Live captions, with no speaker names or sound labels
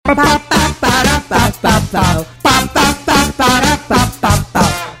Muito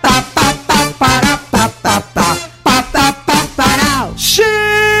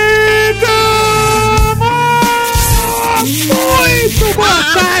boa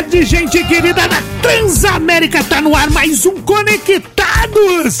tarde, gente querida da Transamérica. Tá no ar mais um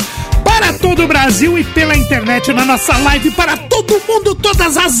Conectados para todo o Brasil e pela internet na nossa live para todo mundo,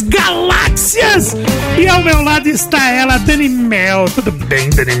 todas as galáxias. E ao meu lado está ela, Dani Mel. Tudo bem,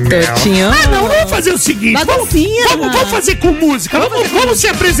 Dani Mel? Ah, não, vamos fazer o seguinte. Vamos fazer com música. Vamos se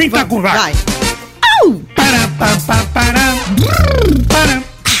apresentar com vai.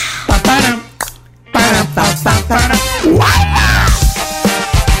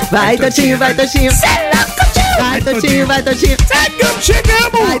 Vai, Totinho, vai, Totinho. Vai, Totinho, vai, Totinho.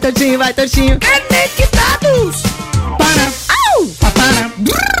 Chegamos! Vai, Totinho, vai, Totinho. Conectados!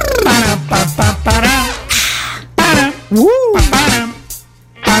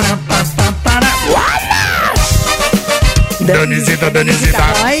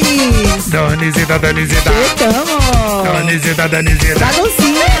 Danizita.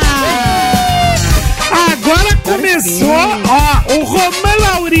 Baguncinha. Agora começou, ó, o Romão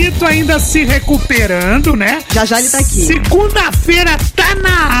Laurito ainda se recuperando, né? Já ele tá aqui. Segunda-feira tá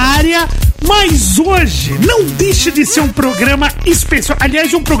na área, mas hoje não deixa de ser um programa especial.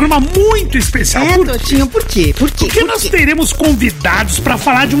 Aliás, um programa muito especial. Totinho, por quê? Porque nós teremos convidados pra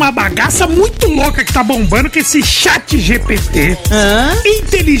falar de uma bagaça muito louca que tá bombando, que é esse chat GPT.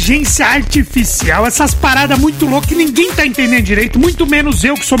 Inteligência artificial, essas paradas muito loucas que ninguém tá entendendo direito, muito menos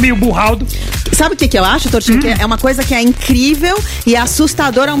eu que sou meio burraldo. Sabe o que eu acho, Tortinho? Que é uma coisa que é incrível e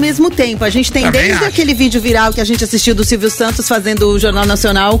assustadora ao mesmo tempo. A gente tem desde aquele vídeo viral que a gente assistiu do Silvio Santos fazendo o Jornal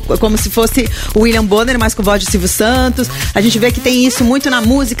Nacional como se fosse o William Bonner, mas com voz de Silvio Santos. A gente vê que tem isso muito na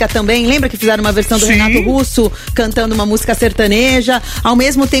música também. Lembra que fizeram uma versão do Renato Russo cantando uma música sertaneja? Ao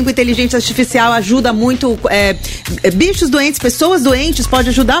mesmo tempo, inteligência artificial ajuda muito bichos doentes, pessoas doentes, pode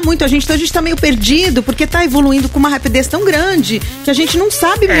ajudar muito a gente. Então a gente tá meio perdido porque tá evoluindo com uma rapidez tão grande que a gente não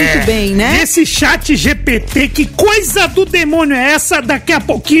sabe muito bem, né? Esse chat GPT, que coisa do demônio é essa? Daqui a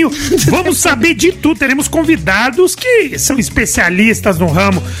pouquinho vamos saber de tudo. Teremos convidados que são especialistas no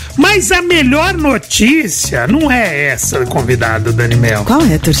ramo. Mas a melhor notícia não é essa, convidado, Dani Mel. Qual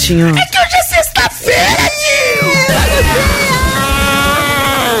é, Tortinho? É que hoje é sexta-feira,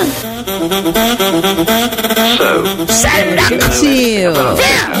 tio!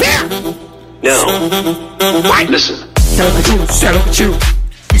 Vem! No. Vai! Listen.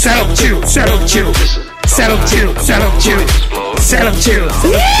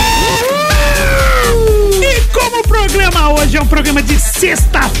 E como o programa hoje é um programa de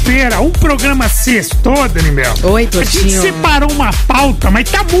sexta-feira, um programa sextou, Dani Mel. Oi, Totinho. A gente separou uma pauta, mas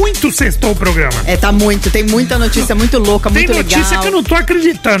tá muito sextou o programa. Tá muito, tem muita notícia muito louca, muito legal. Tem notícia que eu não tô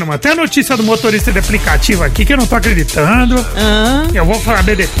acreditando, mano. Tem a notícia do motorista de aplicativo aqui que eu não tô acreditando. Eu vou falar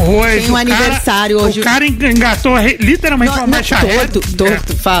depois. Tem um aniversário hoje. O cara engatou literalmente uma marcha reta.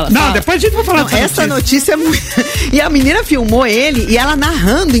 Fala. Não, depois a gente vai falar essa notícia é muito... E a menina filmou ele e ela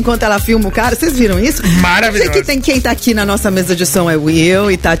narrando enquanto ela filma o cara. Vocês viram isso? Maravilhoso. Sei que quem tá aqui na nossa mesa de som é o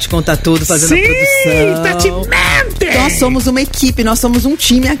Will e Tati Conta Tudo fazendo a produção. Tati mente! Nós somos uma equipe, nós somos um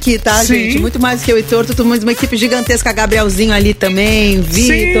time aqui, tá, gente? Muito mais do que eu e Torto, somos uma equipe gigantesca. Gabrielzinho ali também,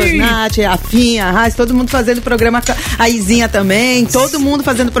 Vitor, Nath, Rafinha, a Raiz, todo mundo fazendo programa, a Izinha também, todo mundo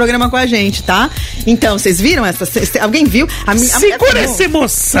fazendo programa com a gente, tá? Então, vocês viram essa? Alguém viu? Segura essa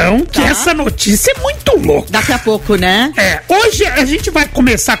emoção, que essa notícia é muito louca. Daqui a pouco, né? Hoje a gente vai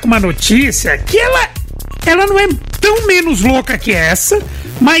começar com uma notícia que ela não é tão menos louca que essa,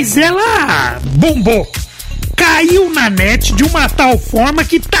 mas ela bombou. Caiu na net de uma tal forma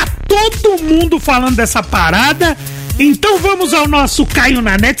que tá todo mundo falando dessa parada. Então vamos ao nosso Caiu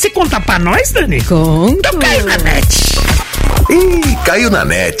na Net. Você conta pra nós, Dani? Conto. Então caiu na net. Caiu na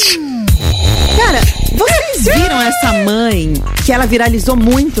net. Cara, vocês viram essa mãe que ela viralizou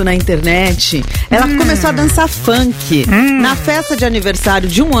muito na internet? Ela começou a dançar funk na festa de aniversário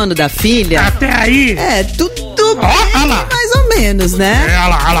de 1 ano da filha. Até aí. Tudo bem, mais ou menos, né?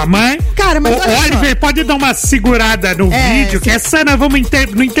 Olha lá, mãe. Cara, mas Oliver, pode dar uma segurada no vídeo, que essa nós vamos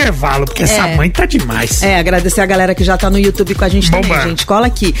no intervalo, porque essa mãe tá demais. Agradecer a galera que já tá no YouTube com a gente também, gente. Cola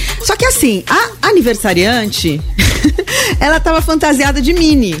aqui. Só que assim, a aniversariante, ela tava fantasiada de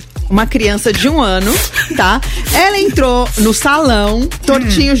Minnie. Uma criança de 1 ano, tá? Ela entrou no salão,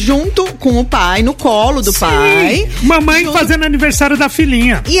 Tortinho, junto com o pai, no colo do pai. Mamãe fazendo aniversário da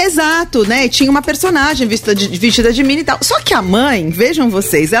filhinha. E exato, né? Tinha uma personagem vestida de Minnie e tal. Só que a mãe, vejam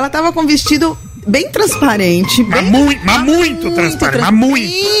vocês, ela tava com um vestido bem transparente. Mas muito transparente.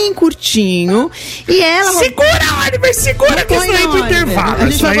 Bem curtinho. E ela... Segura, Oliver, segura que isso aí é pro intervalo.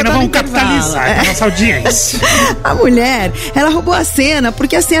 Isso aí nós vamos capitalizar a nossa audiência. A mulher, ela roubou a cena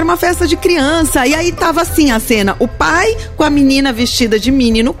porque assim era uma festa de criança. E aí tava assim a cena, o pai com a menina vestida de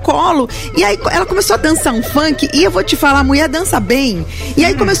mini no colo. E aí ela começou a dançar um funk. E eu vou te falar, a mulher dança bem. E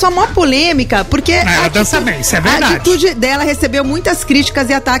aí começou a maior polêmica, porque ela dança bem, isso é verdade. A atitude dela recebeu muitas críticas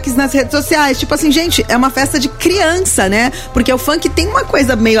e ataques nas redes sociais. Tipo assim, gente, é uma festa de criança, né? Porque o funk tem uma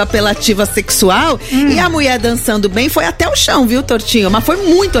coisa meio apelativa sexual. E a mulher dançando bem foi até o chão, viu, Tortinho? Mas foi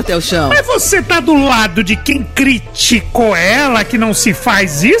muito até o chão. Mas você tá do lado de quem criticou ela, que não se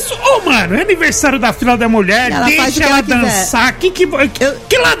faz isso? Ô, mano, é aniversário da filha da mulher, ela deixa ela dançar.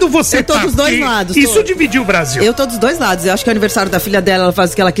 Que lado você tá? Eu tô dos dois lados. Isso dividiu o Brasil. Eu tô dos dois lados. Eu acho que é o aniversário da filha dela, ela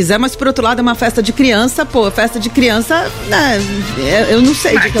faz o que ela quiser, mas por outro lado é uma festa de criança. Pô, festa de criança, né, eu não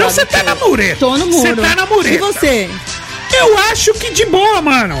sei. Então você tá na mureta. Tô no muro. Você tá na mureta. E você? Eu acho que de boa,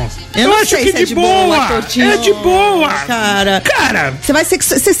 mano. Eu acho que é de boa. É de boa. Cara,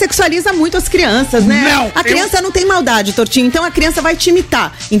 você sexualiza muito as crianças, né? Não. A criança não tem maldade, Tortinho. Então a criança vai te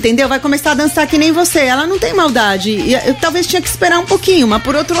imitar, entendeu? Vai começar a dançar que nem você. Ela não tem maldade. E eu talvez tinha que esperar um pouquinho, mas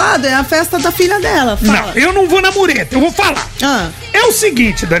por outro lado, é a festa da filha dela. Fala. Não, eu não vou na mureta, eu vou falar. É o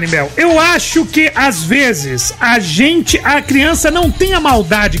seguinte, Dani Mel, eu acho que às vezes a criança não tem a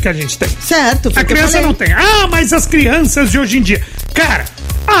maldade que a gente tem. Certo. A criança não tem. Ah, mas as crianças de hoje em dia. Cara,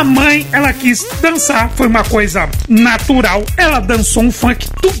 a mãe, ela quis dançar, foi uma coisa natural. Ela dançou um funk,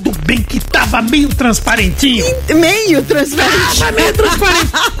 tudo bem que tava meio transparentinho. Meio transparente. Tava meio transparente.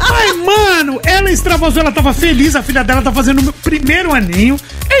 Ai, mano, ela extravasou, ela tava feliz, a filha dela tá fazendo o primeiro aninho.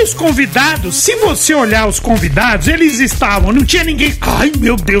 E os convidados, se você olhar os convidados, eles estavam, não tinha ninguém. Ai,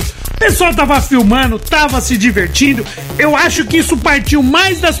 meu Deus. O pessoal tava filmando, tava se divertindo. Eu acho que isso partiu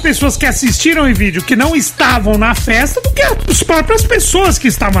mais das pessoas que assistiram em vídeo, que não estavam na festa, do que as próprias pessoas que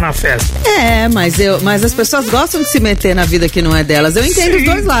estavam na festa. É, mas as pessoas gostam de se meter na vida que não é delas. Eu entendo os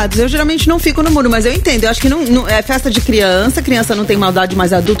dois lados. Eu geralmente não fico no muro, mas eu entendo. Eu acho que não é festa de criança não tem maldade,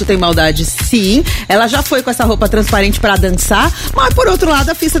 mas adulto tem maldade, sim. Ela já foi com essa roupa transparente pra dançar, mas por outro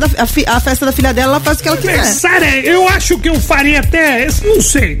lado, a festa da filha dela, ela faz o que ela quiser. Eu acho que eu faria até, não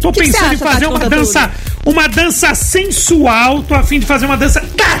sei, tô pensando em fazer uma dança sensual, tô a fim de fazer uma dança.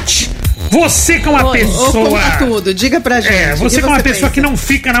 Tati! Você que é uma pessoa... tudo, diga pra gente. Você que é uma pessoa que não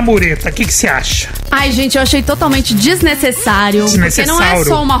fica na mureta, o que você acha? Ai, gente, eu achei totalmente desnecessário. Porque não é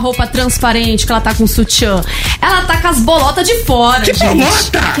só uma roupa transparente que ela tá com sutiã. Ela tá com as bolotas de fora, Que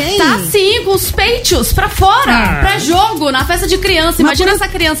bolota? Quem? Tá sim, com os peitos pra fora, pra jogo, na festa de criança. Imagina essa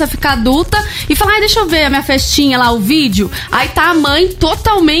criança ficar adulta e falar, deixa eu ver a minha festinha lá, o vídeo. Aí tá a mãe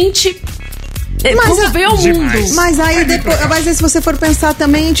totalmente... Como vê o mundo. Mas aí depois, mas aí se você for pensar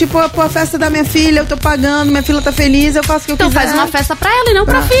também, tipo, a festa da minha filha, eu tô pagando, minha filha tá feliz, eu faço o que eu quiser. Então faz uma festa pra ela e não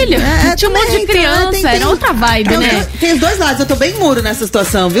pra filha. Tinha um monte de criança, era outra vibe, né? Tem os dois lados, eu tô bem muro nessa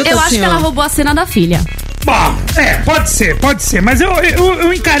situação, viu, Eu acho que ela roubou a cena da filha. Bom, pode ser, mas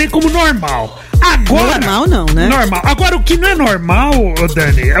eu encarei como normal. Agora... Normal não, né? Normal. Agora, o que não é normal,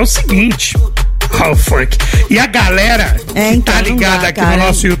 Dani, é o seguinte... o funk. E a galera que tá ligada aqui no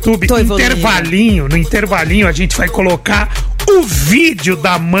nosso YouTube, no intervalinho a gente vai colocar o vídeo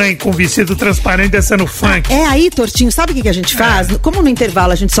da mãe com vestido transparente dançando funk. Aí, Tortinho, sabe o que a gente faz? Como no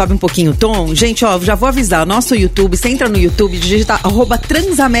intervalo a gente sobe um pouquinho o tom, gente, já vou avisar, nosso YouTube, você entra no YouTube, digita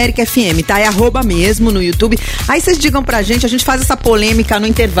 @TransAméricaFM, tá? É @ mesmo no YouTube. Aí vocês digam pra gente, a gente faz essa polêmica no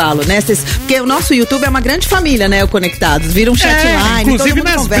intervalo, né? Porque o nosso YouTube é uma grande família, né? O Conectados. Vira um chatline, inclusive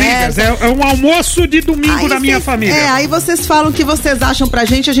nas brigas. É um almoço de domingo da minha família. Aí vocês falam o que vocês acham pra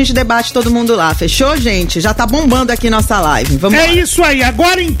gente, a gente debate todo mundo lá. Fechou, gente? Já tá bombando aqui nossa live. Vamos lá. Isso aí.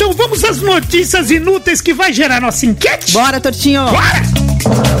 Agora, então, vamos às notícias inúteis que vai gerar nossa enquete? Bora, Tortinho. Bora!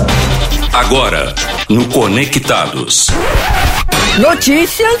 Agora, no Conectados.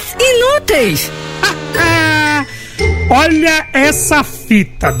 Notícias inúteis. Olha essa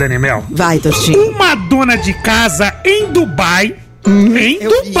fita, Dani Mel. Vai, Tortinho. Uma dona de casa em Dubai...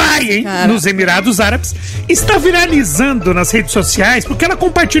 nos Emirados Árabes, está viralizando nas redes sociais porque ela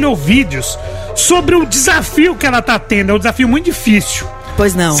compartilhou vídeos sobre o desafio que ela tá tendo. É um desafio muito difícil.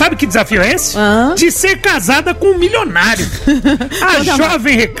 Pois não. Sabe que desafio é esse? De ser casada com um milionário. A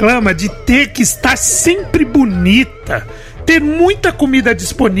jovem reclama de ter que estar sempre bonita, ter muita comida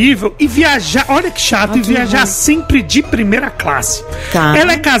disponível e viajar, olha que chato, e viajar sempre de primeira classe.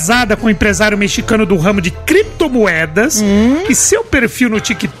 Ela é casada com um empresário mexicano do ramo de criptomoedas e seu perfil no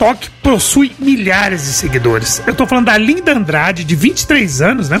TikTok possui milhares de seguidores. Eu tô falando da Linda Andrade, de 23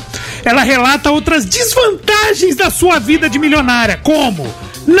 anos, né? Ela relata outras desvantagens da sua vida de milionária, como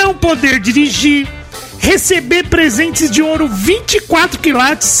não poder dirigir, receber presentes de ouro 24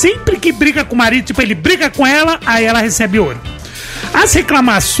 quilates sempre que briga com o marido. Tipo, ele briga com ela, aí ela recebe ouro. As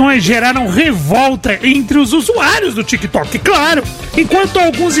reclamações geraram revolta entre os usuários do TikTok, claro. Enquanto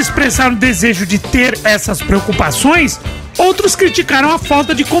alguns expressaram o desejo de ter essas preocupações, outros criticaram a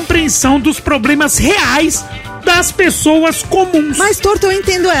falta de compreensão dos problemas reais das pessoas comuns. Mas, Torto, eu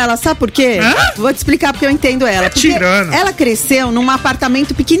entendo ela, sabe por quê? Vou te explicar porque eu entendo ela. Porque ela cresceu num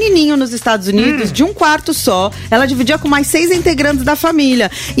apartamento pequenininho nos Estados Unidos, de um quarto só. Ela dividia com mais 6 integrantes da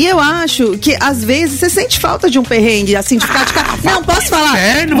família. E eu acho que, às vezes, você sente falta de um perrengue, assim, de ficar de cara... Não, posso falar?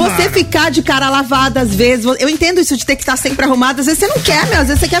 Você ficar de cara lavada, às vezes... Eu entendo isso de ter que estar sempre arrumada. Às vezes você não quer, meu. Às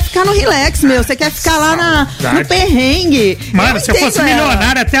vezes você quer ficar no relax, meu. Você quer ficar lá no perrengue. Mano, se eu fosse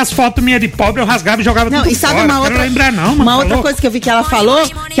milionário, até as fotos minhas de pobre eu rasgava e jogava tudo fora. Uma outra coisa que eu vi que ela falou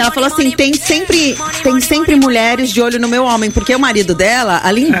assim, tem sempre mulheres de olho no meu homem, porque o marido dela,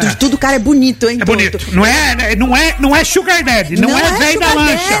 além de tudo, o cara é bonito, hein? É bonito. Não é sugar daddy, não é velho da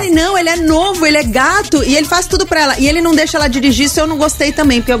lancha. Não, ele é novo, ele é gato e ele faz tudo pra ela. E ele não deixa ela dirigir, se eu não gostei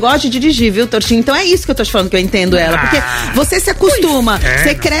também, porque eu gosto de dirigir, viu, Tortinho? Então é isso que eu tô te falando, que eu entendo ela. Porque você se acostuma,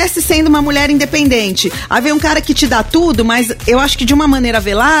 você cresce sendo uma mulher independente. Aí vem um cara que te dá tudo, mas eu acho que de uma maneira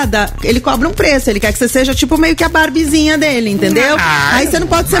velada, ele cobra um preço, ele quer que você seja tipo meio que a Barbizinha dele, entendeu? Aí você não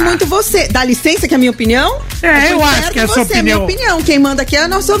pode ser muito você. Dá licença que é a minha opinião? Eu acho que é a sua opinião. Minha opinião. Quem manda aqui é o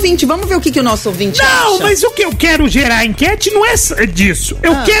nosso ouvinte. Vamos ver o que o nosso ouvinte acha. Não, mas o que eu quero gerar a enquete não é disso.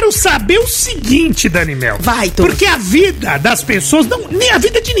 Eu quero saber o seguinte, Dani Mel. Vai, Tô. Porque a vida das pessoas, nem a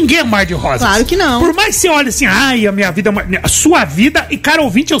vida de ninguém é mar de rosas. Claro que não. Por mais que você olhe assim, a minha vida é a sua vida, e cara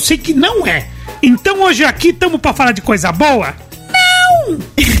ouvinte, eu sei que não é. Então hoje aqui estamos pra falar de coisa boa? Não!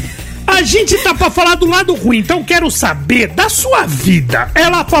 A gente tá pra falar do lado ruim, então quero saber da sua vida.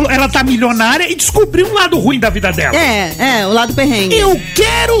 Ela tá milionária e descobriu um lado ruim da vida dela. O lado perrengue. Eu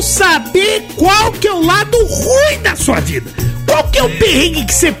quero saber qual que é o lado ruim da sua vida. Qual que é o perrengue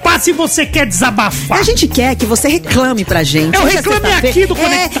que você passa e você quer desabafar? A gente quer que você reclame pra gente. Eu reclame aqui do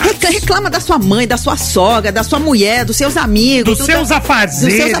Conectados. Reclama da sua mãe, da sua sogra, da sua mulher, dos seus amigos. Dos seus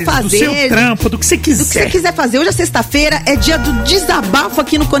afazeres, do seu trampo, do que você quiser. Do que você quiser fazer. Hoje é sexta-feira, é dia do desabafo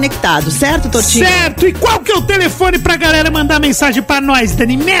aqui no Conectado, certo, Tortinho? Certo. E qual que é o telefone pra galera mandar mensagem pra nós,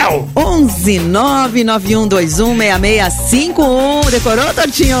 Dani Mel? 11991216651. Decorou,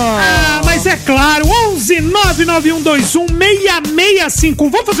 Tortinho? Mas é claro, 11991216651.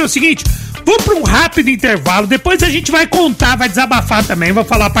 Vamos fazer o seguinte, vamos para um rápido intervalo, depois a gente vai contar, vai desabafar também, vou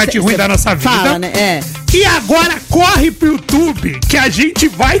falar a parte ruim da nossa vida. Fala, né? E agora corre pro YouTube, que a gente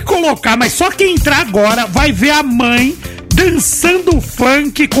vai colocar, mas só quem entrar agora vai ver a mãe dançando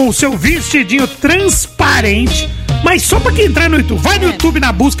funk com o seu vestidinho transparente. Mas só pra quem entrar no YouTube, vai no YouTube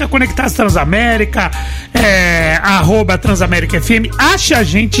na busca Conectados Transamérica, @Transamérica FM, acha a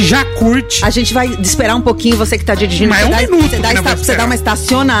gente, já curte. A gente vai esperar um pouquinho, você que tá dirigindo. Mas você dá uma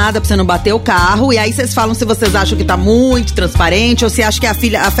estacionada pra você não bater o carro, e aí vocês falam se vocês acham que tá muito transparente, ou se acha que a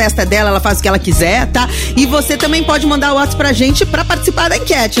festa é dela, ela faz o que ela quiser, tá? E você também pode mandar o WhatsApp pra gente pra participar da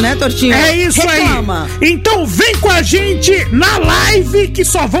enquete, né, Tortinho? É isso. Reclama. Aí. Então vem com a gente na live, que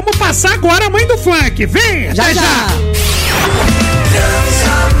só vamos passar agora a mãe do funk. Vem, já.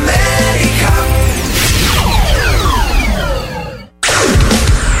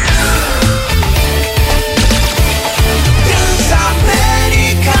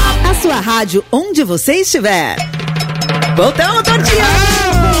 A sua rádio onde você estiver. Voltamos, Tortinho!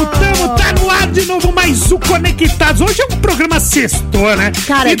 Voltamos, tá no ar de novo mais um Conectados. Hoje é um programa sextor, né?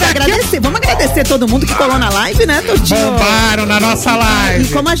 Cara, vamos agradecer todo mundo que colou na live, né, Tortinho? Bombaram na nossa live. E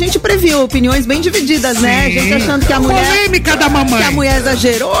como a gente previu, opiniões bem divididas, né? A gente achando que a mulher... Polêmica da mamãe. Que a mulher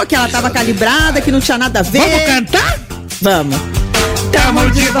exagerou, que ela tava calibrada, que não tinha nada a ver. Vamos cantar? Vamos.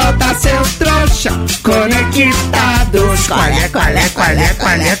 Tamo de volta, seu trouxa, conectados. Qual é?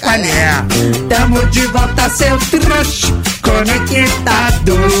 Tamo de volta, seu trouxa,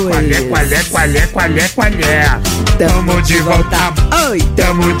 conectados. Qual é? Tamo de volta. Oi.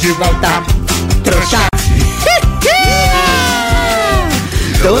 Tamo de volta, trouxa.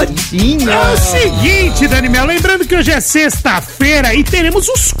 Tortinho. É o seguinte, Dani Mel, lembrando que hoje é sexta-feira e teremos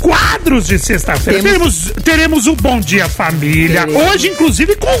os quadros de sexta-feira. Teremos o Bom Dia Família. Hoje,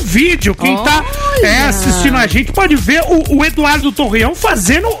 inclusive, com vídeo. Quem tá assistindo a gente pode ver o Eduardo Torreão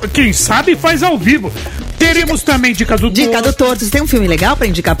fazendo, quem sabe faz ao vivo. Teremos também Dica do Torto. Dica do Torto. Você tem um filme legal pra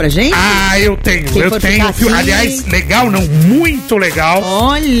indicar pra gente? Ah, eu tenho. Eu tenho um filme. Aliás, legal não, muito legal.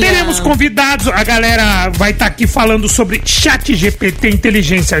 Olha. Teremos convidados. A galera vai estar aqui falando sobre ChatGPT,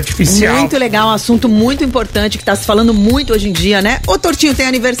 inteligência artificial. Muito legal, um assunto muito importante que tá se falando muito hoje em dia, né? O Tortinho tem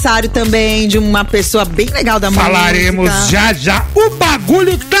aniversário também de uma pessoa bem legal da música. Falaremos já. O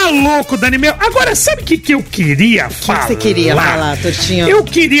bagulho tá louco, Dani Mel. Agora, sabe o que eu queria falar? O que você queria falar, Tortinho? Eu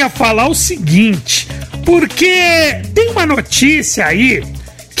queria falar o seguinte, porque tem uma notícia aí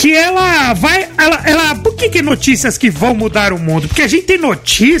que ela vai... Por que notícias que vão mudar o mundo? Porque a gente tem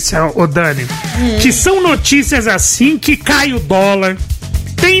notícia, ô Dani, que são notícias assim que cai o dólar.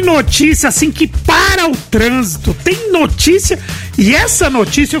 Tem notícia assim que para o trânsito. Tem notícia... E essa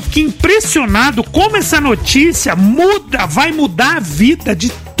notícia, eu fiquei impressionado como essa notícia vai mudar a vida de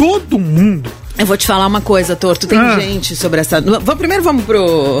todo mundo. Eu vou te falar uma coisa, Torto. Tem gente sobre essa... Primeiro vamos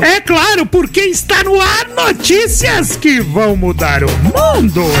pro... É claro, porque está no ar notícias que vão mudar o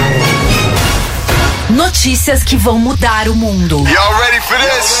mundo. Notícias que vão mudar o mundo. Y'all ready for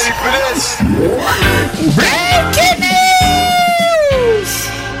this? Breaking News!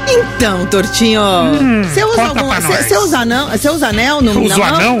 Então, Tortinho, você usa conta pra nós. Você usa anel? Você usa anel no Uso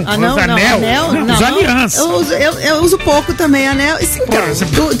anel? Usa anel? Não, usa aliança. Eu uso pouco também anel. Então,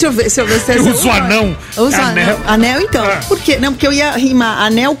 deixa eu ver se você eu uso anão. Eu uso anel, então. Por quê? Não, porque eu ia rimar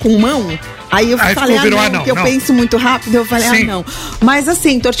anel com mão. Aí eu falei anão, porque eu penso muito rápido, eu falei não. Mas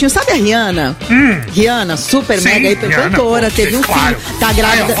assim, Tortinho, sabe a Rihanna? Rihanna, super mega hipercantora, teve um filho, tá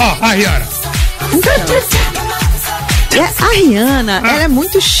grávida. Ó, a Rihanna. A Rihanna, ela é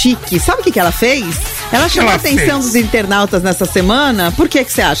muito chique. Sabe o que ela fez? Ela chamou a atenção dos internautas nessa semana. Por que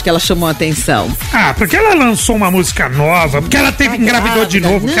você acha que ela chamou a atenção? Ah, porque ela lançou uma música nova, porque ela engravidou de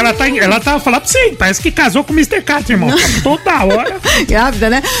novo, porque ela tava falando pra você, parece que casou com o Mr. Cat, irmão. Toda hora. Grávida,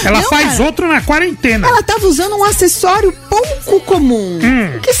 né? Ela faz outro na quarentena. Ela tava usando um acessório pouco comum.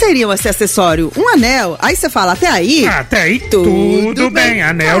 O que seria esse acessório? Um anel. Aí você fala, até aí? Até aí tudo bem.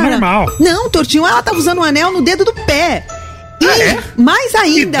 Anel normal. Não, Tortinho, ela tava usando um anel no dedo do pé. E mais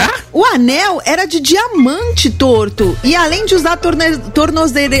ainda, o anel era de diamante, Torto. E além de usar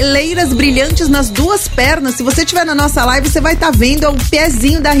tornozeleiras brilhantes nas duas pernas, se você estiver na nossa live, você vai estar vendo o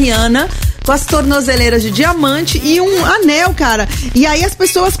pezinho da Rihanna com as tornozeleiras de diamante e um anel, cara. E aí as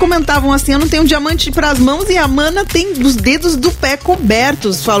pessoas comentavam assim, eu não tenho um diamante pras mãos e a mana tem os dedos do pé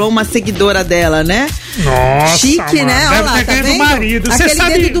cobertos, falou uma seguidora dela, né? Nossa, chique, mano. né? Olha lá, tá vendo? Marido. Aquele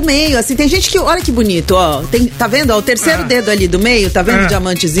sabe... dedo do meio, assim, tem gente que, olha que bonito, ó, tá vendo, ó, o terceiro dedo ali do meio, tá vendo o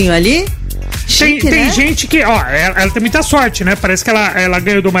diamantezinho ali? Chique, tem né? gente que, ó, ela tem muita sorte, né? Parece que ela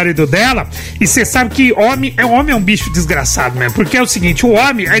ganhou do marido dela. E você sabe que homem é um bicho desgraçado mesmo. Porque é o seguinte, o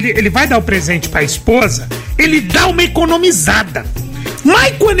homem, ele vai dar o presente pra esposa, ele dá uma economizada.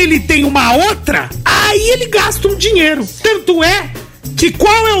 Mas quando ele tem uma outra, aí ele gasta um dinheiro. Tanto é que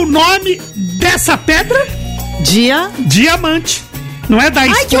qual é o nome dessa pedra? Diamante. Não é da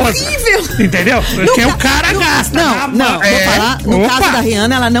esposa. Ai, que horrível! Entendeu? Porque o cara gasta. Não, vou falar. No caso da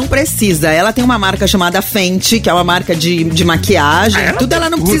Rihanna, ela não precisa. Ela tem uma marca chamada Fenty, que é uma marca de maquiagem. Ela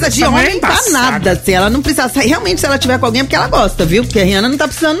não precisa de homem pra nada. Assim, ela não precisa. Realmente, se ela tiver com alguém, é porque ela gosta, viu? Porque a Rihanna não tá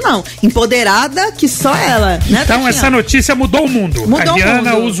precisando, não. Empoderada, que só ela. Né, então, essa notícia mudou o mundo. A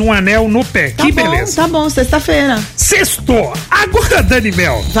Rihanna usa um anel no pé. Tá que bom, beleza. Tá bom, sexta-feira. Sextou. Agora, Dani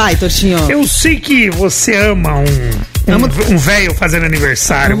Mel. Vai, Tortinho. Eu sei que você ama um velho fazendo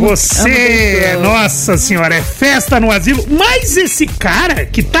aniversário. Você, nossa senhora, é festa no asilo. Mas esse cara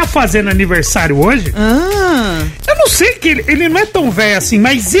que tá fazendo aniversário hoje, eu não sei que ele não é tão velho assim,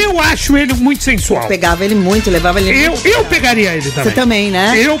 mas eu acho ele muito sensual. Eu pegava ele muito, levava ele muito. Eu pegaria ele também. Você também,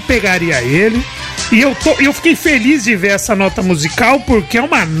 né? Eu pegaria ele. E eu fiquei feliz de ver essa nota musical, porque é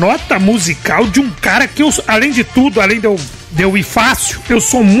uma nota musical de um cara que eu, além de tudo, além de eu ir fácil, eu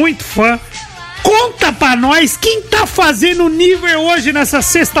sou muito fã. Conta pra nós quem tá fazendo nível hoje nessa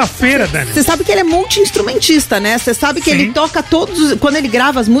sexta-feira, Dani. Você sabe que ele é multi-instrumentista, né? Você sabe que ele toca quando ele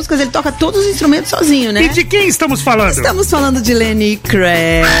grava as músicas, ele toca todos os instrumentos sozinho, né? E de quem estamos falando? Estamos falando de Lenny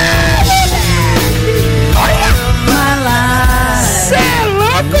Kravitz. Cê é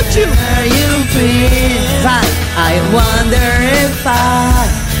louco, tio! I wonder if I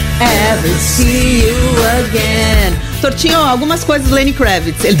ever see you again. Tortinho, algumas coisas do Lenny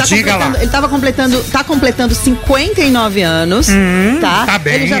Kravitz. Ele tá completando 59 anos, tá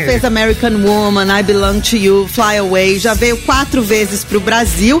bem. Ele já fez American Woman, I Belong to You, Fly Away, já veio 4 vezes pro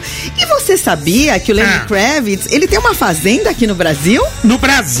Brasil. E você sabia que o Lenny Kravitz, ele tem uma fazenda aqui no Brasil? No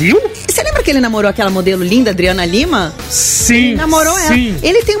Brasil? Você lembra que ele namorou aquela modelo linda, Adriana Lima? Sim. Ele namorou ela.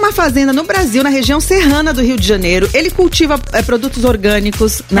 Ele tem uma fazenda no Brasil, na região serrana do Rio de Janeiro. Ele cultiva produtos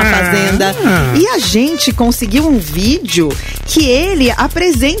orgânicos na fazenda. E a gente conseguiu um vídeo que ele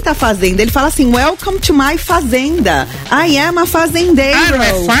apresenta a fazenda. Ele fala assim, welcome to my fazenda. I am a fazendeiro. Não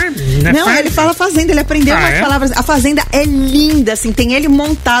é farm? Não, ele fala fazenda. Ele aprendeu umas palavras. A fazenda é linda, assim. Tem ele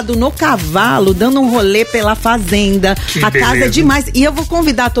montado no cavalo, dando um rolê pela fazenda. Que a beleza. casa é demais. E eu vou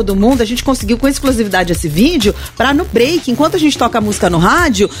convidar todo mundo. A gente conseguiu com exclusividade esse vídeo pra no break, enquanto a gente toca a música no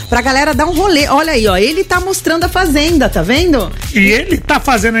rádio, pra galera dar um rolê. Olha aí, ó. Ele tá mostrando a fazenda, tá vendo? E ele tá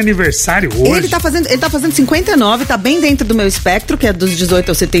fazendo aniversário hoje. Ele tá fazendo 59, tá bem dentro do meu espectro, que é dos 18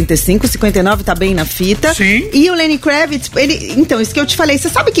 aos 75. 59 tá bem na fita. Sim. E o Lenny Kravitz, então, isso que eu te falei, você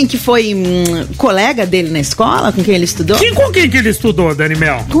sabe quem que foi colega dele na escola, com quem ele estudou? Com quem que ele estudou, Dani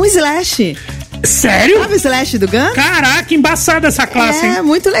Mel? Com o Slash. Sério? Sabe o Slash do Guns? Caraca, embaçada essa classe, hein? É,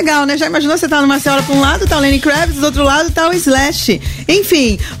 muito legal, né? Já imaginou você tá numa cela pra um lado, tá o Lenny Kravitz, do outro lado tá o Slash.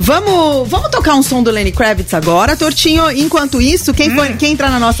 Enfim, vamos tocar um som do Lenny Kravitz agora, Tortinho. Enquanto isso, quem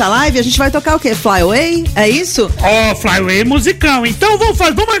entrar na nossa live, a gente vai tocar o quê? Fly Away? É isso? Fly Away musicão. Então vamos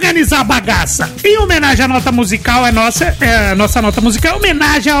organizar a bagaça. Em homenagem à nota musical, a nossa nota musical,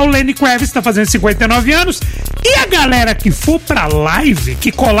 homenagem ao Lenny Kravitz, tá fazendo 59 anos. E a galera que for pra live,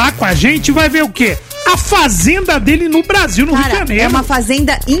 que colar com a gente, vai ver o quê? A fazenda dele no Brasil, no Rio de Janeiro. É uma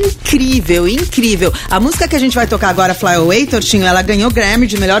fazenda incrível, incrível. A música que a gente vai tocar agora, Fly Away, Tortinho, ela ganhou Grammy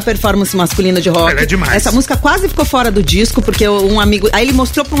de melhor performance masculina de rock. Ela é demais. Essa música quase ficou fora do disco, porque um amigo... Aí ele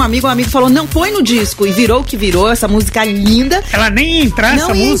mostrou pra um amigo, o amigo falou, não, põe no disco. E virou o que virou, essa música linda. Ela nem ia entrar essa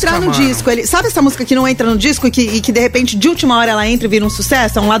música, não ia entrar no disco. Sabe essa música que não entra no disco e que de repente, de última hora, ela entra e vira um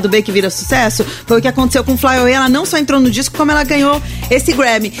sucesso? É um lado B que vira sucesso? Foi o que aconteceu com Fly Away. Ela não só entrou no disco, como ela ganhou esse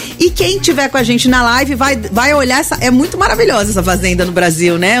Grammy. E quem tiver com a gente na live vai olhar essa... É muito maravilhosa essa fazenda no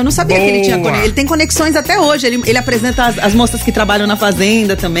Brasil, né? Eu não sabia que ele tinha... Ele tem conexões até hoje. Ele apresenta as moças que trabalham na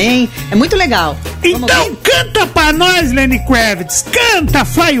fazenda também. É muito legal. Então canta pra nós, Lenny Kravitz. Canta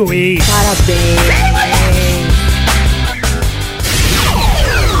Fly Away. Parabéns.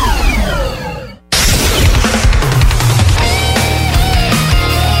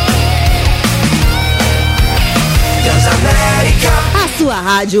 Sua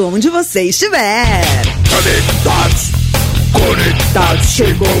rádio onde você estiver. Conectados,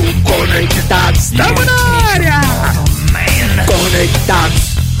 chegou Conectados, estamos na área.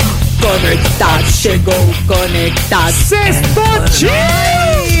 Conectados, chegou Conectados. Sextotinho.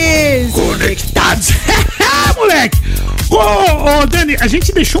 Conectados. Moleque. Ô, Dani, a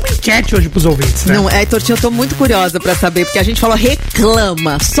gente deixou uma enquete hoje pros ouvintes, né? Não, Tortinho, eu tô muito curiosa pra saber, porque a gente falou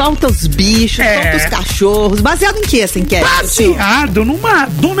reclama, solta os bichos, solta os cachorros. Baseado em que essa enquete? Baseado numa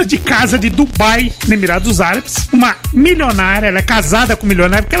dona de casa de Dubai, no Emirados Árabes, uma milionária, ela é casada com um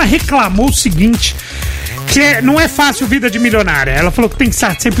milionário, porque ela reclamou o seguinte... Que não é fácil vida de milionária. Ela falou que tem que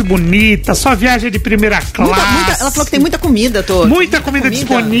estar sempre bonita, só viaja de primeira classe. Ela falou que tem muita comida, Muita comida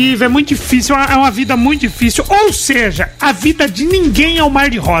disponível, é muito difícil, é uma vida muito difícil. Ou seja, a vida de ninguém é um mar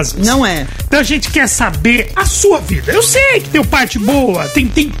de rosas. Não é. Então a gente quer saber a sua vida. Eu sei que tem parte boa,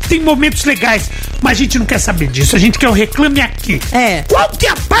 tem momentos legais, mas a gente não quer saber disso. A gente quer o reclame aqui. Qual que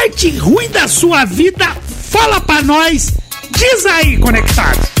é a parte ruim da sua vida? Fala pra nós. Diz aí,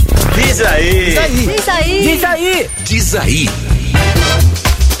 Conectado. Diz aí. Diz aí. Diz aí. Diz aí. Diz aí.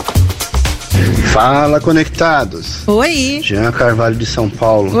 Fala, Conectados. Oi. Jean Carvalho de São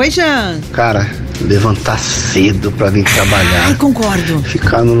Paulo. Oi, Jean. Cara, levantar cedo pra vir trabalhar. Ai, concordo.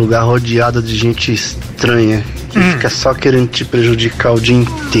 Ficar num lugar rodeado de gente estranha que fica só querendo te prejudicar o dia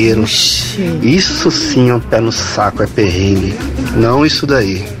inteiro. Isso sim é um pé no saco, é perrengue. Não isso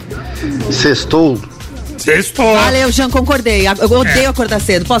daí. Sextou? Valeu, Jean, concordei. Eu odeio acordar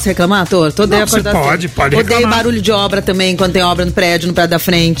cedo. Posso reclamar, Tô odeio acordar cedo. Pode odeio reclamar. Barulho de obra também, quando tem obra no prédio da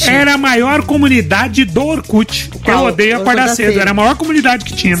frente. Era a maior comunidade do Orkut. Eu odeio acordar cedo. Era a maior comunidade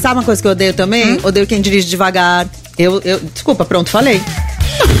que tinha. Sabe uma coisa que eu odeio também? Odeio quem dirige devagar. Desculpa, pronto, falei.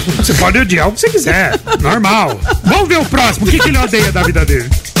 Você pode odiar o que você quiser. Normal. Vamos ver o próximo. O que ele odeia da vida dele?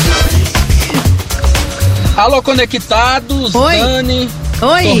 Alô, Conectados. Oi. Dani.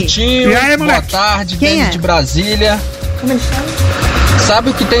 Oi. Tortinho. E aí, boa moleque? tarde. Quem Dani é? de Brasília. Como ele chama?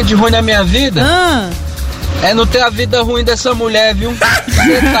 Sabe o que tem de ruim na minha vida? É não ter a vida ruim dessa mulher, viu?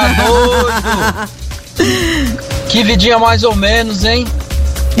 Você tá doido? Que vidinha mais ou menos, hein?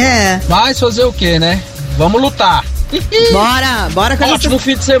 É. Mas fazer o quê, né? Vamos lutar. Bora com Ótimo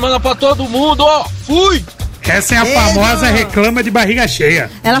fim de semana pra todo mundo, ó. Fui! Essa é a famosa reclama de barriga cheia.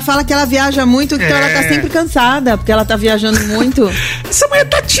 Ela fala que ela viaja muito, então ela tá sempre cansada, porque ela tá viajando muito. Essa mulher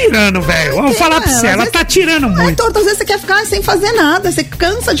tá tirando, velho. Vou falar pra você, ela tá tirando muito. Torto, às vezes você quer ficar sem fazer nada, você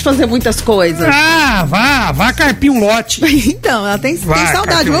cansa de fazer muitas coisas. Vá carpir um lote. Então, ela tem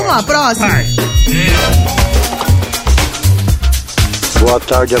saudade. Vamos lá, próximo. Vai. Boa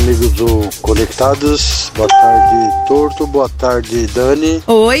tarde, amigos do Conectados. Boa tarde, Torto. Boa tarde, Dani.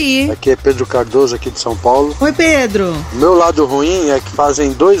 Oi. Aqui é Pedro Cardoso, aqui de São Paulo. Oi, Pedro. O meu lado ruim é que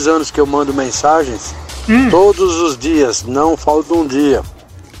fazem 2 anos que eu mando mensagens todos os dias, não falta um dia.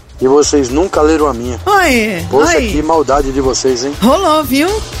 E vocês nunca leram a minha. Oi. Poxa, que maldade de vocês, hein? Rolou, viu?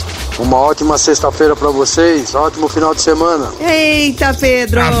 Uma ótima sexta-feira pra vocês, ótimo final de semana. Eita,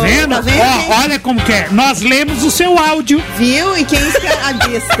 Pedro. Tá vendo? Olha como que é. Nós lemos o seu áudio. Viu? E quem espera a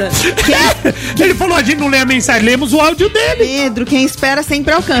besta? Ele falou, a gente não lê a mensagem, lemos o áudio dele. Pedro, quem espera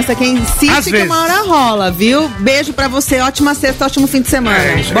sempre alcança. Quem insiste que uma hora rola, viu? Beijo pra você, ótima sexta, ótimo fim de semana.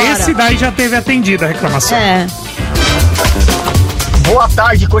 Esse daí já teve atendido a reclamação. Boa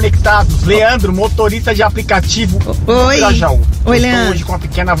tarde, Conectados. Leandro, motorista de aplicativo. Oi. Grajaú. Oi, Leandro. Leandro. Estou hoje com a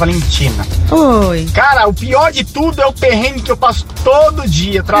pequena Valentina. Oi. Cara, o pior de tudo é o perrengue que eu passo todo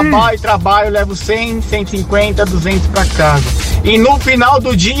dia. Trabalho, levo 100, 150, 200 pra casa. E no final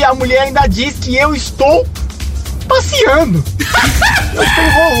do dia a mulher ainda diz que eu estou passeando. Eu estou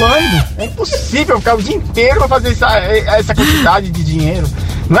enrolando. É impossível ficar o dia inteiro pra fazer essa quantidade de dinheiro.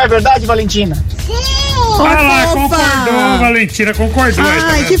 Não é verdade, Valentina? Olha lá, concordou, Valentina, concordou.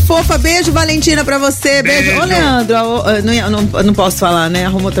 Ai, que fofa. Beijo, Valentina, pra você. Beijo. Ô, Leandro, não posso falar, né?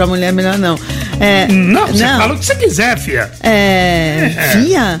 Arruma outra mulher, melhor não. Você fala o que você quiser, fia.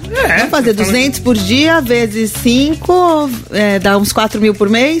 Fia? Vamos fazer 200 por dia, vezes 5, dá uns 4 mil por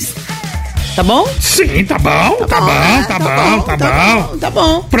mês. Tá bom? Sim, tá bom. Tá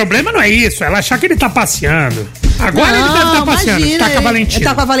bom. O problema não é isso, ela achar que ele tá passeando. Agora ele deve estar passeando, tá com a Valentina. Ele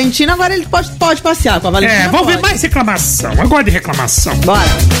tá com a Valentina, agora ele pode passear com a Valentina. Vamos ver mais reclamação. Eu gosto de reclamação. Bora.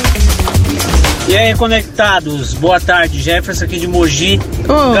 E aí, Conectados, boa tarde, Jefferson aqui de Mogi.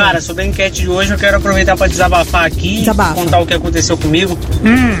 Cara, sobre a enquete de hoje eu quero aproveitar para desabafar aqui, contar o que aconteceu comigo.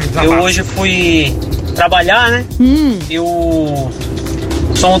 Eu hoje fui trabalhar, né? Eu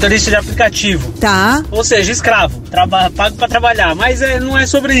sou motorista de aplicativo. Tá. Ou seja, escravo, pago para trabalhar, mas não é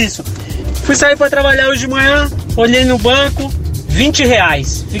sobre isso. Fui sair para trabalhar hoje de manhã, olhei no banco,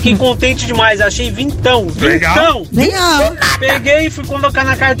 R$20. Fiquei contente demais, achei vintão. Legal. Peguei, fui colocar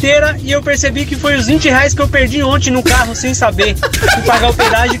na carteira e eu percebi que foi os R$20 que eu perdi ontem no carro sem saber. Fui pagar o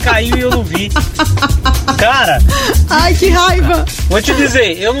pedágio, caiu e eu não vi. Cara. Ai, que raiva. Vou te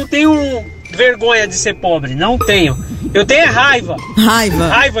dizer, eu não tenho vergonha de ser pobre, não tenho. Eu tenho raiva.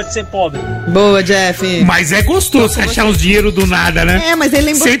 Raiva de ser pobre. Boa, Jeff. Mas é gostoso você achar uns dinheiro do nada, né? Mas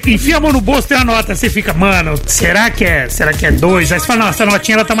ele lembrou. Você enfia a mão no bolso, tem a nota, você fica, mano, será que é 2? Aí você fala, não, essa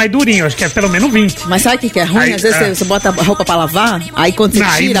notinha ela tá mais durinha, acho que é pelo menos 20. Mas sabe o que é ruim? Aí, às vezes você bota a roupa pra lavar, aí quando você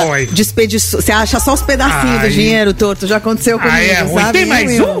tira, você acha só os pedacinhos do dinheiro, Torto. Já aconteceu comigo, sabe? Tem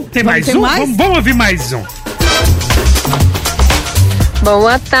mais um? Tem mais um? Vamos ouvir mais um.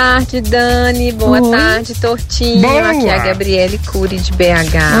 Boa tarde, Dani. Boa tarde, Tortinho. Boa. Aqui é a Gabriele Cury de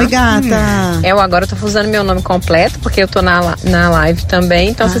BH. Oi, gata. Eu agora tô usando meu nome completo, porque eu tô na live também,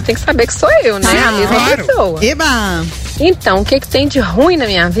 então vocês têm que saber que sou eu, né? A mesma pessoa. Eba! Então, o que tem de ruim na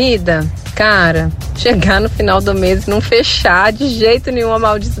minha vida? Cara, chegar no final do mês e não fechar de jeito nenhum a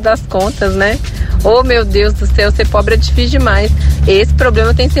maldita das contas, né? Oh, meu Deus do céu, ser pobre é difícil demais. Esse problema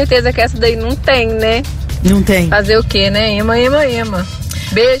eu tenho certeza que essa daí não tem, né? Não tem. Fazer o quê, né? Ema.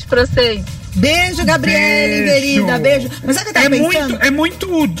 Beijo pra vocês. Beijo, Gabriele, querida. Beijo. Mas sabe o que eu tava pensando? É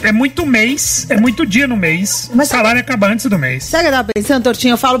muito mês, é muito dia no mês. Mas o salário acaba antes do mês. Sabe o que eu tava pensando,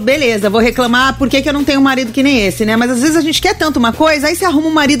 Tortinho? Eu falo, beleza, vou reclamar por que eu não tenho um marido que nem esse, né? Mas às vezes a gente quer tanto uma coisa, aí você arruma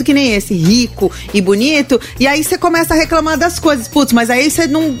um marido que nem esse, rico e bonito, e aí você começa a reclamar das coisas. Putz, mas aí você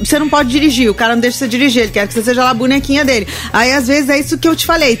não pode dirigir, o cara não deixa você dirigir, ele quer que você seja lá a bonequinha dele. Aí às vezes é isso que eu te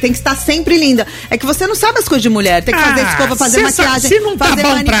falei, tem que estar sempre linda. É que você não sabe as coisas de mulher, tem que fazer escova, fazer maquiagem. Se não tá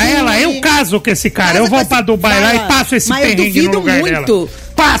bom pra ela, eu caso com esse cara. Eu vou pra Dubai lá e passo esse perrengue no lugar dela.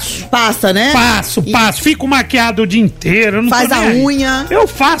 Passa, né? Passo. Fico maquiado o dia inteiro. Faz a unha. Eu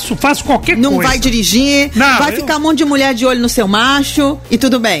faço qualquer coisa. Não vai dirigir. Vai ficar um monte de mulher de olho no seu macho e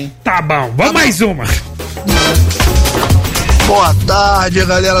tudo bem. Tá bom, vamos mais uma. Boa tarde,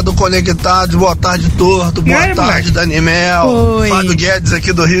 galera do Conectados. Boa tarde, Torto. Boa tarde, Danimel. Oi. Fábio Guedes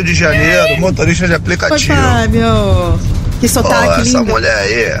aqui do Rio de Janeiro, motorista de aplicativo. Oi, Fábio. Que sotaque lindo. Essa mulher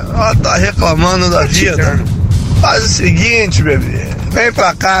aí, ela tá reclamando da vida. Faz o seguinte, bebê. Vem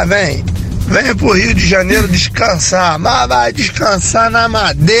pra cá, vem. vem pro Rio de Janeiro descansar, mas vai descansar na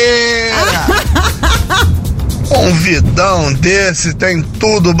madeira. Um vidão desse, tem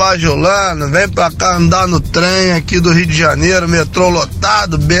tudo bajulando, vem pra cá andar no trem aqui do Rio de Janeiro, metrô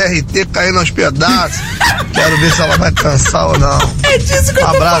lotado, BRT caindo aos pedaços. Quero ver se ela vai cansar ou não. É disso que eu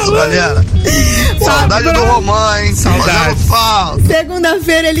tô abraço, falando. galera. Saudade do Romã, hein? Saudade. Falta.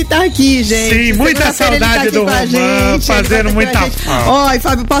 Segunda-feira ele tá aqui, gente. Sim, muita saudade do Romã, fazendo muita falta. Ó, e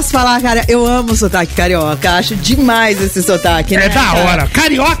Fábio, posso falar, cara, eu amo o sotaque carioca, acho demais esse sotaque, né? É da hora.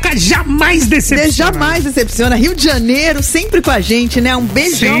 Carioca jamais decepciona. Jamais decepciona. Rio de Janeiro, sempre com a gente, né? Um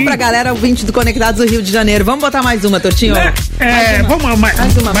beijão Sim. pra galera ouvinte do Conectados do Rio de Janeiro. Vamos botar mais uma, Tortinho? Vamos, mais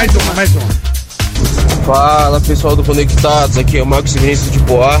uma. Fala, pessoal do Conectados, aqui é o Marcos Vinícius de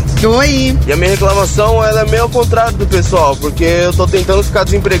Poá. Oi. E a minha reclamação, ela é meio ao contrário do pessoal, porque eu tô tentando ficar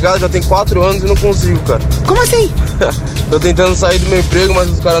desempregado já tem 4 anos e não consigo, cara. Como assim? Tô tentando sair do meu emprego, mas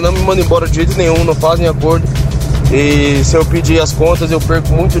os caras não me mandam embora de jeito nenhum, não fazem acordo. E se eu pedir as contas, eu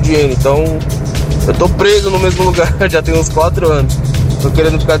perco muito dinheiro, então eu tô preso no mesmo lugar já tem uns 4 anos. Tô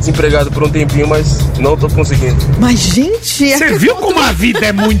querendo ficar desempregado por um tempinho, mas não tô conseguindo. Mas, gente... Você viu como a vida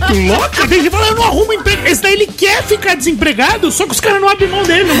é muito louca? Ele fala, eu não arrumo emprego. Esse daí ele quer ficar desempregado, só que os caras não abrem mão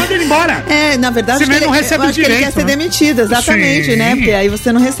dele, não mandam ele embora. É, na verdade, ele não recebe eu acho direito, que ele quer ser né? demitido, exatamente, Sim. né? Porque aí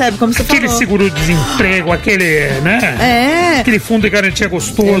você não recebe, como você Aquele falou. seguro-desemprego, aquele, né? É. Aquele fundo de garantia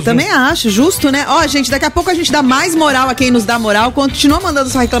gostoso. Eu também acho, justo, né? Ó, gente, daqui a pouco a gente dá mais moral a quem nos dá moral. Continua mandando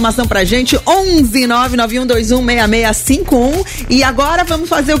sua reclamação pra gente, 11991216651. E agora vamos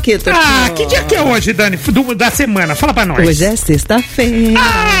fazer o quê, Tortinho? Que dia que é hoje, Dani? Da semana, fala pra nós. Hoje é sexta-feira.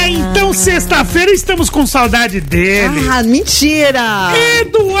 Então sexta-feira estamos com saudade dele. Mentira!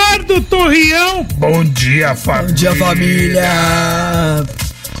 Eduardo Torreão. Bom dia, família. Bom dia, família.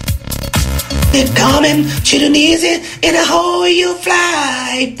 They're coming to Tunisia in a hole you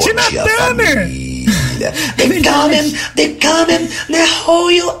fly. Tina Turner. They're coming, they're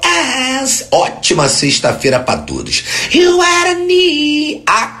hole you ass. Ótima sexta-feira pra todos. You had a knee.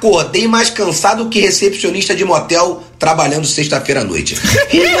 Acordei mais cansado que recepcionista de motel trabalhando sexta-feira à noite.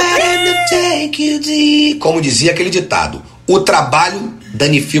 You had to take you deep. Como dizia aquele ditado, o trabalho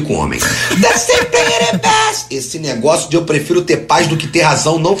danifica o homem. Esse negócio de eu prefiro ter paz do que ter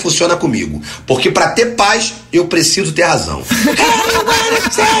razão não funciona comigo. Porque pra ter paz, eu preciso ter razão.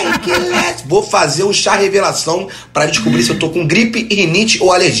 Vou fazer um chá revelação pra descobrir se eu tô com gripe, rinite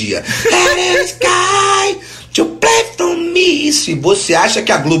ou alergia. To play from me. Se você acha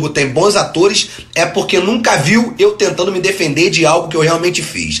que a Globo tem bons atores, é porque nunca viu eu tentando me defender de algo que eu realmente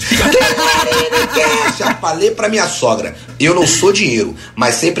fiz. Já falei pra minha sogra, eu não sou dinheiro,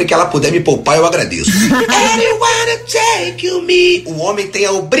 mas sempre que ela puder me poupar, eu agradeço. O homem tem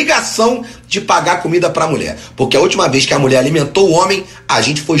a obrigação de pagar comida pra mulher, porque a última vez que a mulher alimentou o homem, a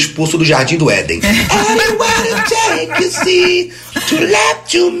gente foi expulso do Jardim do Éden.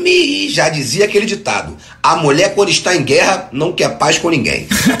 Já dizia aquele ditado, a mulher quando está em guerra não quer paz com ninguém.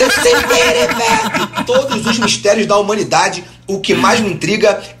 De todos os mistérios da humanidade, o que mais me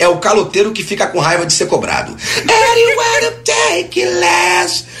intriga é o caloteiro que fica com raiva de ser cobrado.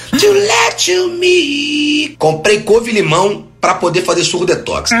 Comprei couve e limão pra poder fazer suco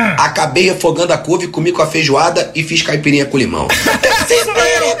detox. Acabei refogando a couve, comi com a feijoada e fiz caipirinha com limão.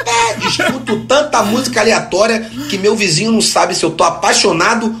 Escuto tanta música aleatória que meu vizinho não sabe se eu tô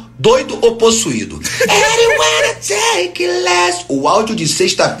apaixonado, doido ou possuído. O áudio de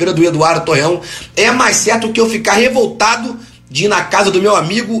sexta-feira do Eduardo Torreão é mais certo que eu ficar revoltado de ir na casa do meu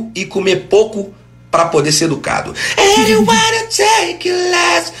amigo e comer pouco pra poder ser educado.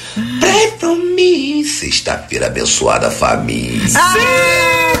 Pray from me. Sexta-feira abençoada, família.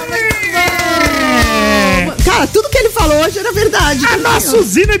 Cara, tudo que ele falou hoje era verdade. A nossa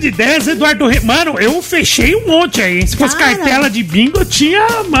usina de 10, Eduardo Mano, eu fechei um monte aí. Se fosse cartela de bingo, eu tinha,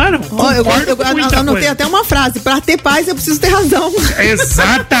 mano. Eu anotei até uma frase. Pra ter paz, eu preciso ter razão.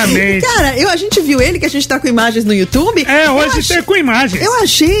 Exatamente. Cara, a gente viu ele, que a gente tá com imagens no YouTube. Hoje tem com imagens. Eu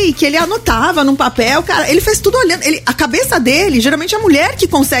achei que ele anotava num papel. Cara, ele fez tudo olhando. A cabeça dele, geralmente é a mulher que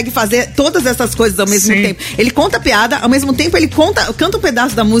consegue fazer todas essas coisas ao mesmo tempo. Ele conta piada, ao mesmo tempo ele canta um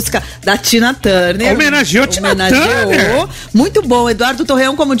pedaço da música da Tina Turner. Homenageou Tina Turner. Muito bom. Eduardo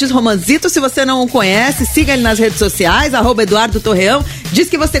Torreão, como diz Romanzito, se você não o conhece, siga ele nas redes sociais, @Eduardo Torreão. Diz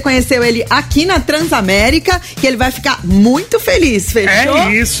que você conheceu ele aqui na Transamérica, que ele vai ficar muito feliz. Fechou?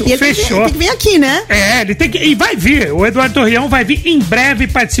 É isso, e ele fechou. Tem que vir aqui, né? Ele tem que. E vai vir. O Eduardo Torreão vai vir em breve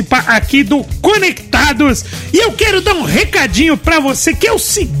participar aqui do Conectados. E eu quero dar um recadinho pra você, que é o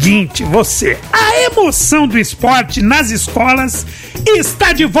seguinte, a emoção do esporte nas escolas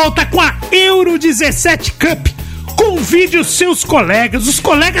está de volta com a Euro 17 Cup, com convide os seus colegas, os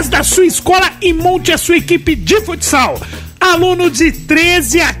colegas da sua escola e monte a sua equipe de futsal. Aluno de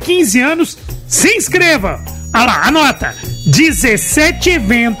 13 a 15 anos, se inscreva. Olha lá, anota,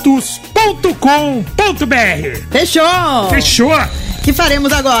 17eventos.com.br. Fechou. O que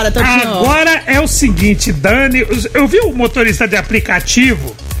faremos agora, Tortinho? Agora é o seguinte, Dani, eu vi o motorista de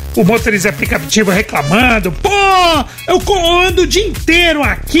aplicativo reclamando, pô, eu ando o dia inteiro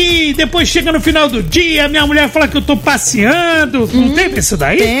aqui, depois chega no final do dia, minha mulher fala que eu tô passeando. Não teve isso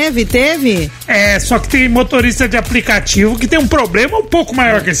daí? Teve. É, só que tem motorista de aplicativo que tem um problema um pouco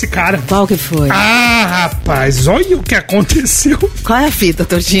maior que esse cara. Qual que foi? Ah, rapaz, olha o que aconteceu. Qual é a fita,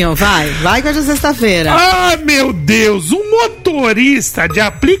 Tortinho? Vai que hoje é sexta-feira. Ah, meu Deus, um motorista de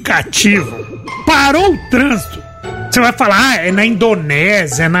aplicativo parou o trânsito. Você vai falar, é na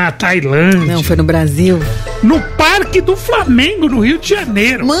Indonésia, é na Tailândia. Não, foi no Brasil. No Parque do Flamengo, no Rio de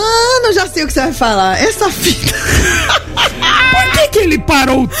Janeiro. Mano, já sei o que você vai falar. Essa fita. Por que ele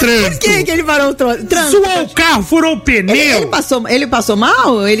parou o trânsito? Por que ele parou o trânsito? Suou o carro, furou o pneu. Ele passou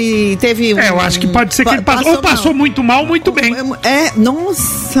mal? Ele teve... eu acho que pode ser que ele passou. Ou passou muito mal, muito bem.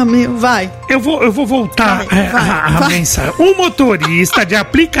 Nossa, meu, vai. Eu vou voltar a mensagem. Um motorista de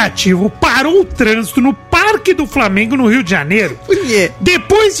aplicativo parou o trânsito no Parque do Flamengo, no Rio de Janeiro. Por quê?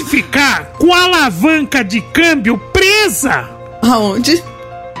 Depois de ficar com a alavanca de câmbio presa. Aonde?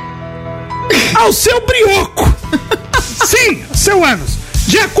 Ao seu brioco. Sim, seu ânus.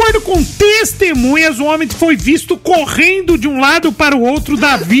 De acordo com testemunhas, o homem foi visto correndo de um lado para o outro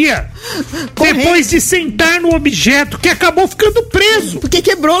da via. Depois de sentar no objeto que acabou ficando preso. Porque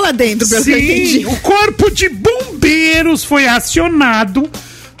quebrou lá dentro, pelo que eu entendi. O corpo de bombeiros foi acionado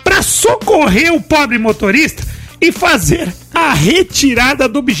para socorrer o pobre motorista e fazer a retirada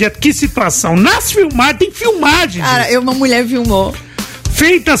do objeto. Que situação. Nas filmagens, tem filmagens. Cara, uma mulher filmou.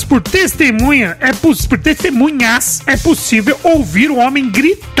 Feitas por testemunhas, é possível ouvir o homem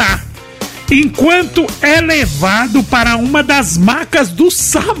gritar enquanto é levado para uma das macas do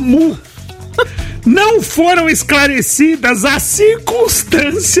SAMU. Não foram esclarecidas as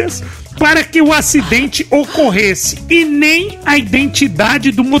circunstâncias para que o acidente ocorresse e nem a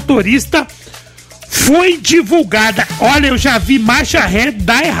identidade do motorista foi divulgada. Olha, eu já vi marcha ré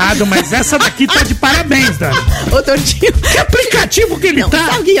dar errado, mas essa daqui tá de parabéns, Dani. Ô, Tortinho. Que aplicativo que ele tá?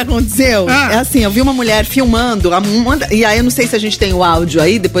 Sabe o que aconteceu? É assim, eu vi uma mulher filmando, e aí eu não sei se a gente tem o áudio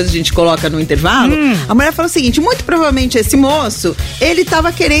aí, depois a gente coloca no intervalo. A mulher falou o seguinte, muito provavelmente esse moço, ele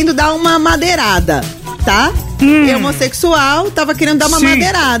tava querendo dar uma madeirada, tá? Homossexual, tava querendo dar uma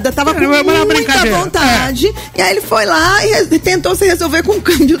madeirada, tava com muita vontade, e aí ele foi lá e tentou se resolver com o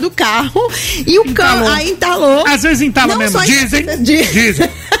câmbio do carro, e o carro aí entalou. Às vezes entala mesmo, dizem,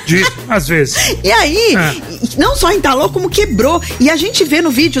 às vezes. E aí, não só entalou, como quebrou, e a gente vê no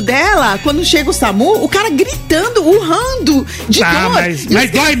vídeo dela, quando chega o SAMU, o cara gritando, urrando de dor.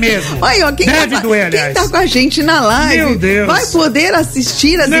 Mas dói mesmo. Olha, ó, quem tá com a gente na live, meu Deus, vai poder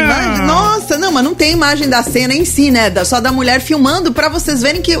assistir as imagens. Nossa, não, mas não tem imagem da cena em si, né? Só da mulher filmando, pra vocês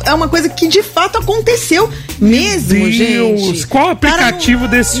verem que é uma coisa que de fato aconteceu mesmo, gente. Qual o aplicativo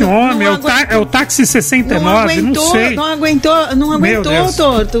desse homem? É o táxi 69? Não sei. Não aguentou,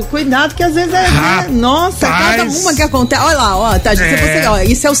 Torto. Cuidado que às vezes nossa, cada uma que acontece. Olha lá, ó, tá,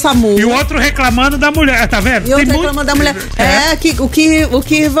 isso é o SAMU. E o outro reclamando da mulher, tá vendo? E o outro reclamando da mulher. O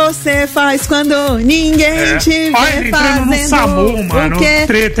que você faz quando ninguém te vê fazendo? No SAMU, mano.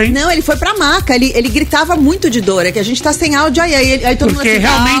 Treta, hein? Não, ele foi pra maca, ele gritava muito de dor, é que a gente tá sem áudio aí todo mundo porque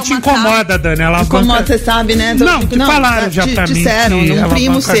realmente incomoda, Dani. Ela incomoda, você sabe, né? Não, falaram já pra mim. Disseram, um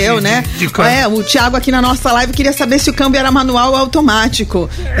primo seu, né? O Thiago aqui na nossa live queria saber se o câmbio era manual ou automático.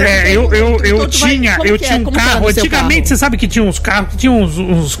 Eu tinha um carro. Antigamente, você sabe que tinha uns carros, tinha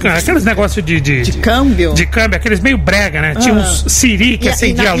uns aqueles negócios de câmbio? De câmbio, aqueles meio brega, né? Tinha uns Siri que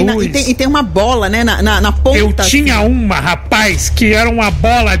acendia a luz. E tem uma bola, né? Na ponta. Eu tinha rapaz, que era uma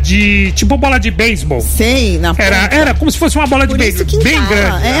bola tipo bola de beisebol. Sei, na ponta. Era como se fosse uma bola de beisebol, bem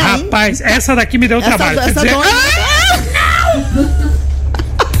grande. Rapaz, essa daqui me deu trabalho. Não!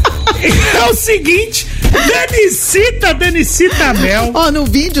 É o seguinte, Danicita Mel. Ó, no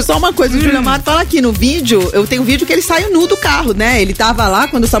vídeo, só uma coisa, o Júlio Amaro fala aqui, no vídeo, eu tenho um vídeo que ele sai nu do carro, né? Ele tava lá,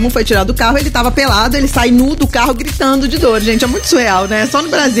 quando o SAMU foi tirar do carro, ele tava pelado, ele sai nu do carro gritando de dor, gente, é muito surreal, né? Só no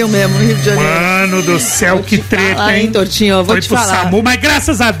Brasil mesmo, no Rio de Janeiro. Mano do céu, que treta, hein? Tortinho, eu vou te falar. SAMU, mas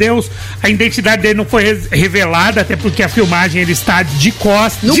graças a Deus, a identidade dele não foi revelada, até porque a filmagem, ele está de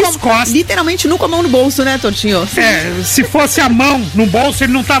costas, literalmente nu com a mão no bolso, né, Tortinho? Se fosse a mão no bolso,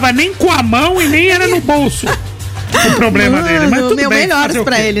 ele não tava nem com a mão e nem era no bolso. O problema dele, mas tudo bem. Melhoras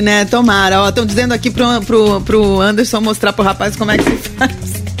pra ele, né? Tomara. Ó, estão dizendo aqui pro Anderson mostrar pro rapaz como é que se faz.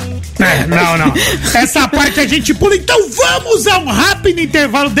 Não. Essa parte a gente pula. Então vamos a um rápido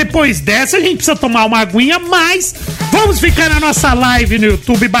intervalo. Depois dessa, a gente precisa tomar uma aguinha, mas vamos ficar na nossa live no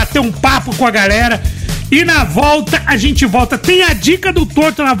YouTube, bater um papo com a galera. E na volta, a gente volta. Tem a dica do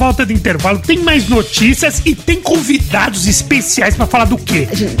torto na volta do intervalo, tem mais notícias e tem convidados especiais pra falar do quê?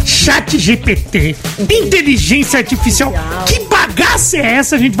 Chat GPT, inteligência artificial. Que bagaça é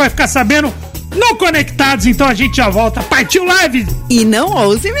essa? A gente vai ficar sabendo no Conectados, então a gente já volta. Partiu live! E não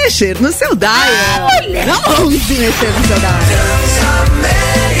ouse mexer no seu dial. Não ouse mexer no seu dial.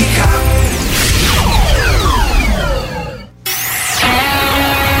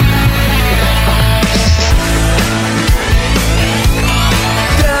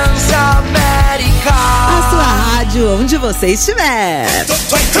 A sua rádio, onde você estiver.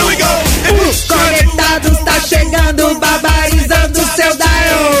 Os Conectados tá chegando, barbarizando seu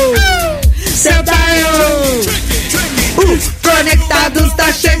dial. Seu dial. Os Conectados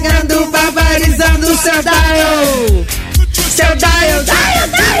tá chegando, barbarizando seu dial. Seu dial,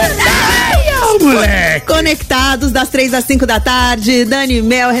 moleque. Conectados das 3 às 5 da tarde. Dani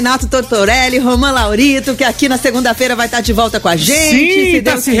Mel, Renato Tortorelli, Romã Laurito, que aqui na segunda-feira vai estar de volta com a gente. Sim, se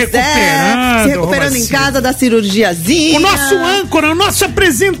tá Deus se quiser. recuperando. Se recuperando em casa da cirurgiazinha. O nosso âncora, o nosso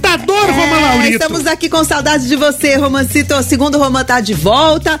apresentador, Romã Laurito. Estamos aqui com saudade de você, Romancito. O segundo Romã tá de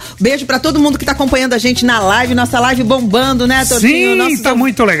volta. Beijo pra todo mundo que tá acompanhando a gente na live. Nossa live bombando, né, Tortinho? Sim, tá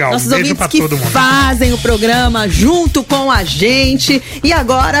muito legal. Nossos Beijo ouvintes pra que todo mundo. fazem o programa junto com a gente. E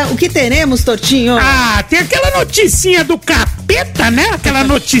agora, o que teremos, Tortinho? Ah, tem aquela noticinha do capeta, né? Aquela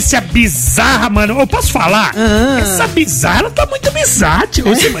notícia bizarra, mano. Eu posso falar? Essa bizarra, ela tá muito bizarra, tio.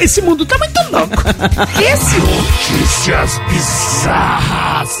 Esse mundo tá muito louco. Notícias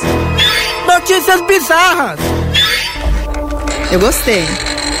bizarras. Notícias bizarras. Eu gostei.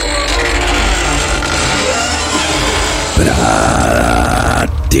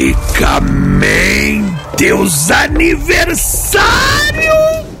 Praticamente os aniversários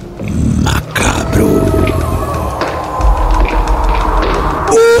macabro.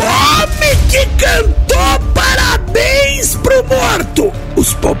 O homem que cantou parabéns pro morto.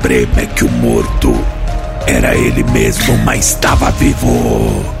 Os problemas é que o morto era ele mesmo, mas estava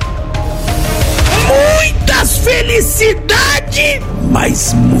vivo. Muitas felicidades,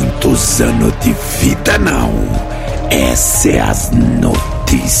 mas muitos anos de vida não. Essa é as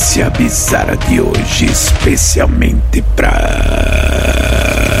notícias bizarras de hoje, especialmente pra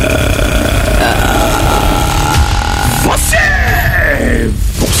você,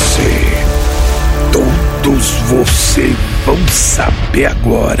 todos vocês vão saber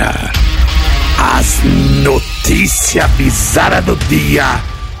agora as notícias bizarras do dia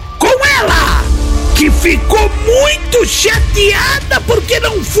com ela, que ficou muito chateada porque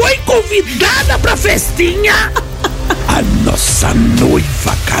não foi convidada pra festinha. A nossa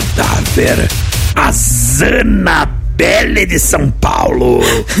noiva cadáver, a Zanabelle de São Paulo.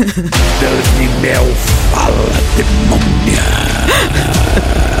 Dani Mel, fala, demônia.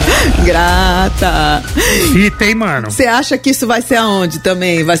 Grata. E tem, mano. Você acha que isso vai ser aonde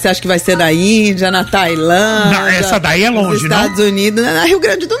também? Você acha que vai ser na Índia, na Tailândia? Não, essa daí é longe, nos Estados Unidos, na Rio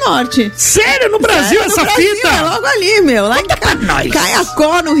Grande do Norte. Sério? No Brasil, Sério, essa no Brasil, fita? É logo ali, meu. Lá em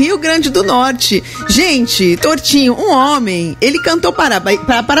Caiacó, no Rio Grande do Norte. Gente, Tortinho, um homem, ele cantou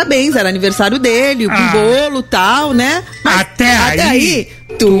parabéns, era aniversário dele, com bolo e tal, né? Mas até aí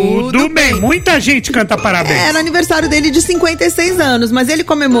tudo bem. Muita gente canta parabéns. Era aniversário dele de 56 anos, mas ele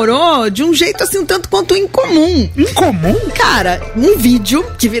comemorou de um jeito assim, um tanto quanto incomum. Incomum? Cara, um vídeo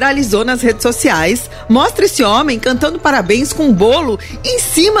que viralizou nas redes sociais mostra esse homem cantando parabéns com um bolo em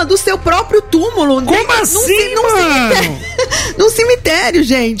cima do seu próprio túmulo. Como assim, mano? Num cemitério,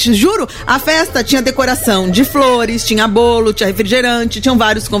 gente, juro. A festa tinha decoração de flores, tinha bolo, tinha refrigerante, tinham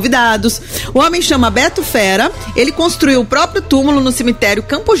vários convidados. O homem chama Beto Fera, ele construiu o próprio túmulo no cemitério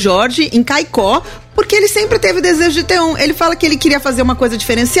Campo Jorge, em Caicó, porque ele sempre teve desejo de ter um. Ele fala que ele queria fazer uma coisa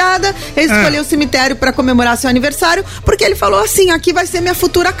diferenciada, ele escolheu o cemitério pra comemorar seu aniversário, porque ele falou assim, aqui vai ser minha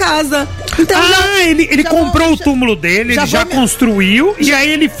futura casa. Então, ele comprou o túmulo dele, ele já construiu, e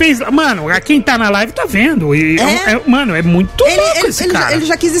aí ele fez... Mano, quem tá na live tá vendo. E mano, é muito louco esse cara. Ele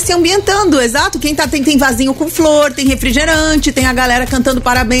já quis ir se ambientando, exato. Quem tá, tem vasinho com flor, tem refrigerante, tem a galera cantando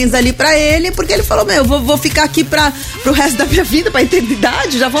parabéns ali pra ele, porque ele falou, vou ficar aqui pro resto da minha vida, pra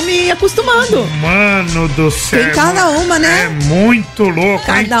eternidade, já vou me acostumando. Mano Mano do céu. Tem cada uma, né? É muito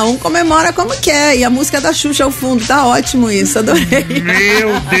louco, hein? Cada um comemora como quer. E a música da Xuxa ao fundo, tá ótimo isso, adorei.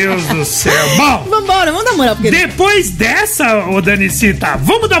 Meu Deus do céu. Bom, vambora, vamos dar moral. Porque... Depois dessa, ô Danicita,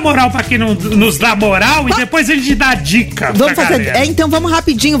 vamos dar moral pra quem não nos dá moral e depois a gente dá dica. Vamos fazer. Então vamos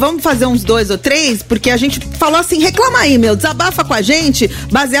rapidinho, vamos fazer uns 2 ou 3, porque a gente falou assim, reclama aí, meu, desabafa com a gente,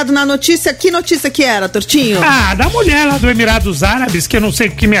 baseado na notícia. Que notícia que era, Tortinho? Ah, da mulher lá do Emirados Árabes, que eu não sei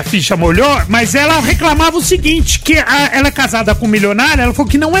que minha ficha molhou, mas ela reclamava o seguinte, que ela é casada com um milionário, ela falou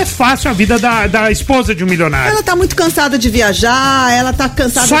que não é fácil a vida da esposa de um milionário. Ela tá muito cansada de viajar, ela tá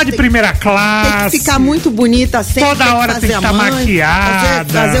cansada só de primeira classe. Tem que ficar muito bonita sempre. Toda hora tem que estar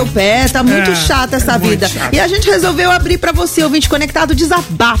maquiada. Fazer o pé, tá muito chata essa vida. Chato. E a gente resolveu abrir pra você, ouvinte conectado,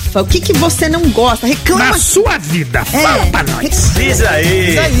 desabafa. O que você não gosta? Reclama. Na sua vida. Fala pra nós. Diz aí.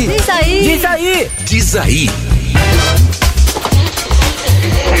 Diz aí. Diz aí. Diz aí. Diz aí.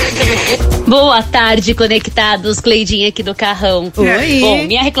 Boa tarde, conectados. Cleidinha aqui do Carrão. Oi. Bom,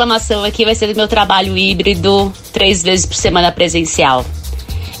 minha reclamação aqui vai ser do meu trabalho híbrido, 3 vezes por semana presencial.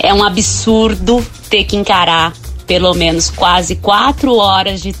 É um absurdo ter que encarar pelo menos quase 4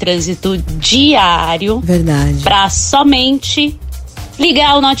 horas de trânsito diário. Verdade. Pra somente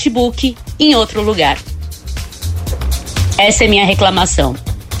ligar o notebook em outro lugar. Essa é minha reclamação.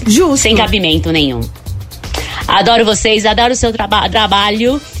 Justo. Sem cabimento nenhum. Adoro vocês, adoro o seu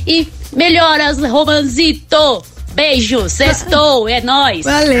trabalho e melhoras, Romanzito. Beijo, sextou, é nóis.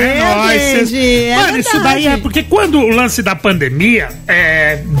 Valeu, é nóis. Mano, isso daí é porque quando o lance da pandemia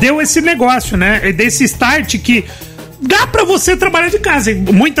deu esse negócio, né? Desse start que dá pra você trabalhar de casa.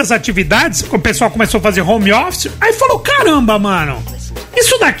 Muitas atividades, o pessoal começou a fazer home office, aí falou, caramba, mano,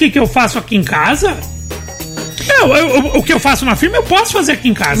 isso daqui que eu faço aqui em casa... o que eu faço na firma eu posso fazer aqui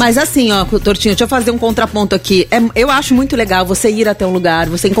em casa. Mas assim, ó, Tortinho, deixa eu fazer um contraponto aqui. Eu acho muito legal você ir até um lugar,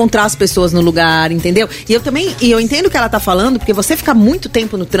 você encontrar as pessoas no lugar, entendeu? E eu entendo o que ela tá falando, porque você fica muito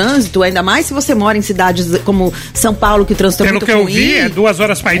tempo no trânsito, ainda mais se você mora em cidades como São Paulo, que o trânsito é muito ruim. Pelo que eu vi, é 2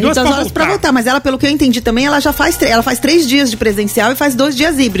 horas pra ir, 2 pra voltar. Mas ela, pelo que eu entendi também, ela já faz 3 dias de presencial e faz 2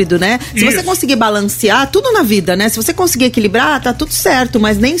 dias híbrido, né? Se você conseguir balancear, tudo na vida, né? Se você conseguir equilibrar, tá tudo certo,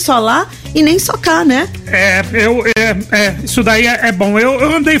 mas nem só lá e nem só cá, né? Isso daí é bom.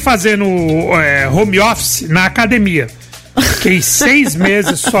 Eu andei fazendo home office na academia. Fiquei 6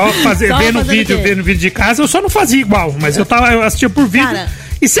 meses só vendo vídeo de casa. Eu só não fazia igual, mas eu assistia por vídeo. Cara,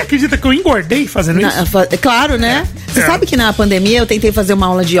 e você acredita que eu engordei fazendo isso? Claro, né? Você sabe que na pandemia eu tentei fazer uma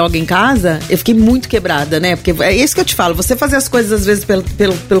aula de yoga em casa, eu fiquei muito quebrada, né? Porque é isso que eu te falo, você fazer as coisas às vezes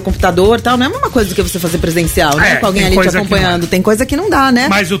pelo computador e tal, não é a mesma coisa do que você fazer presencial, né? Com alguém ali te acompanhando. Tem coisa que não dá, né?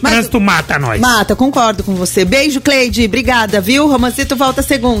 Mas o trânsito mata nós. Mata, concordo com você. Beijo, Cleide, obrigada, viu? Romancito volta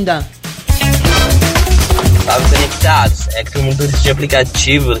segunda. Salve, conectados. É que tem um motorista de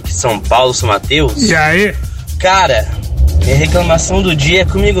aplicativo aqui em São Paulo, São Mateus. E aí? Cara, minha reclamação do dia é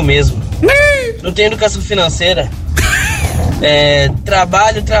comigo mesmo. Não tenho educação financeira.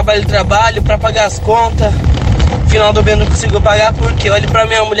 Trabalho pra pagar as contas. Final do mês não consigo pagar porque olho pra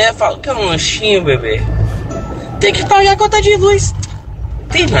minha mulher e falo, que é um lanchinho, bebê. Tem que pagar a conta de luz.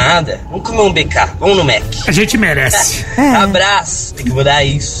 Tem nada. Vamos comer um BK, vamos no Mac. A gente merece. Abraço, tem que mudar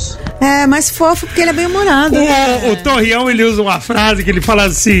isso. É, mas fofo porque ele é bem humorado. O Torrião, ele usa uma frase que ele fala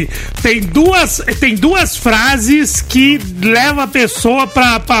assim, tem duas frases que levam a pessoa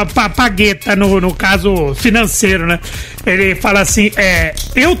pra gueta, no caso financeiro, né? Ele fala assim,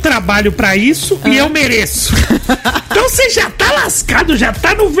 eu trabalho pra isso e eu mereço. Então você já tá lascado, já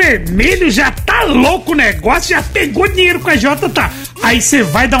tá no vermelho, já tá louco o negócio, já pegou dinheiro com a Jota, tá. Aí você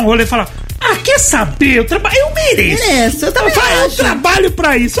vai dar um rolê e fala, quer saber? Eu mereço. Eu também acho. Eu trabalho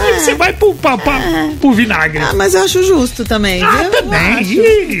pra isso. Aí você vai pro vinagre. Mas eu acho justo também, viu? Também.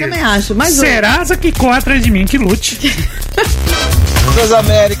 Eu também acho. Mas Serasa que corre atrás de mim, que lute.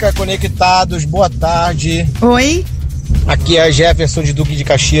 Transamérica, conectados, boa tarde. Oi. Aqui é Jefferson de Duque de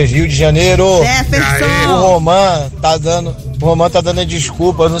Caxias, Rio de Janeiro. Jefferson. O Roman tá dando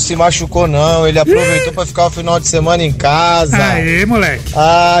desculpa, não se machucou não. Ele aproveitou pra ficar o final de semana em casa. Aê, moleque.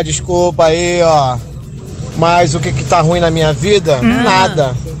 Desculpa aí, ó. Mas o que tá ruim na minha vida?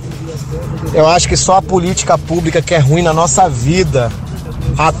 Nada. Eu acho que só a política pública que é ruim na nossa vida.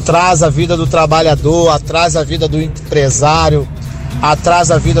 Atrasa a vida do trabalhador, atrasa a vida do empresário,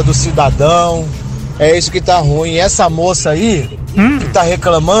 atrasa a vida do cidadão. É isso que tá ruim. E essa moça aí, que tá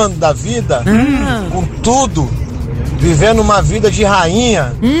reclamando da vida, com tudo, vivendo uma vida de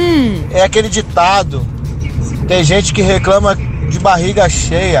rainha, é aquele ditado. Tem gente que reclama de barriga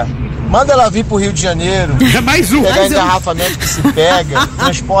cheia. Manda ela vir pro Rio de Janeiro. É mais um. Pegar engarrafamento que se pega,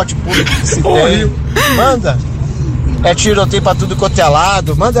 transporte público que se tem. Manda. É tiroteio pra tudo quanto é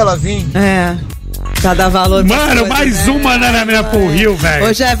lado. Manda ela vir. Pra dar valor. Mano, mais uma na minha pro Rio, velho.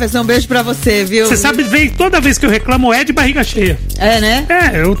 Ô, Jefferson, um beijo pra você, viu? Você sabe, toda vez que eu reclamo é de barriga cheia. É, né?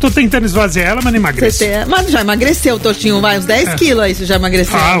 Eu tô tentando esvaziar ela, mas não emagrece. Mas já emagreceu, Tortinho, vai, uns 10 quilos aí, você já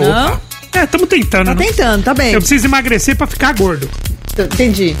emagreceu, não? Opa. Tamo tentando. Tá tentando, tá bem. Eu preciso emagrecer pra ficar gordo.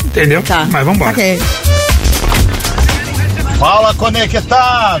 Entendi. Entendeu? Tá. Mas vambora. Ok. Fala,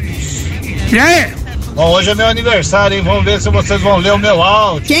 Conectados! E aí? Bom, hoje é meu aniversário, hein? Vamos ver se vocês vão ler o meu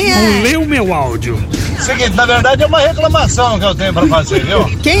áudio. Quem é? Vão ler o meu áudio. Seguinte, na verdade é uma reclamação que eu tenho pra fazer, viu?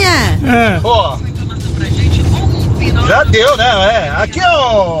 Quem é? Pô, já deu, né? Aqui é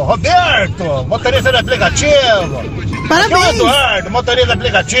o Roberto, motorista de aplicativo. Parabéns. Aqui é o Eduardo, motorista de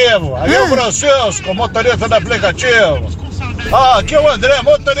aplicativo. Aqui é o Francisco, motorista de aplicativo. Aqui é o André,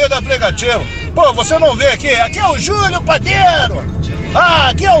 motorista de aplicativo. Pô, você não vê aqui? Aqui é o Júlio Padeiro.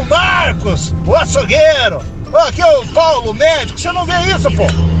 Aqui é o Marcos, o açougueiro. Aqui é o Paulo, médico. Você não vê isso, pô?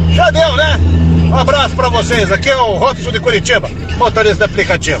 Já deu, né? Um abraço pra vocês. Aqui é o Robson de Curitiba, motorista de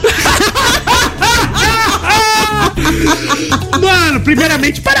aplicativo. Mano,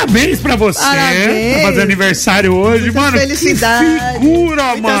 primeiramente, parabéns pra você. Parabéns. Tá fazendo aniversário hoje, muita mano. Felicidade. Que figura,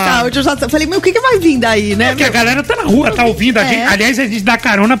 Muita mano. saúde. Eu já falei, meu, o que vai vir daí, né? Porque a galera tá na rua, tá ouvindo a gente. Aliás, a gente dá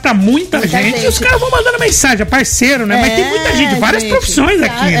carona pra muita gente. E os caras vão mandando mensagem, é parceiro, né? Mas tem muita gente, várias profissões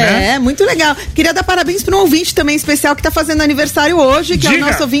aqui, né? É, muito legal. Queria dar parabéns pra um ouvinte também especial que tá fazendo aniversário hoje, que é o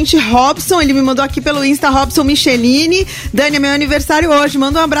nosso ouvinte Robson. Ele me mandou aqui pelo Insta, Robson Michelini. Dani, é meu aniversário hoje.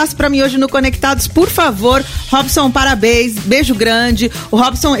 Manda um abraço pra mim hoje no Conectados, por favor. Robson, parabéns. Beijo grande. O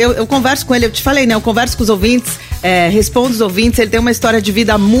Robson, eu converso com ele, eu te falei, né? Eu converso com os ouvintes, respondo os ouvintes. Ele tem uma história de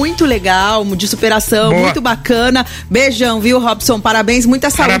vida muito legal, de superação, muito bacana. Beijão, viu, Robson? Parabéns, muita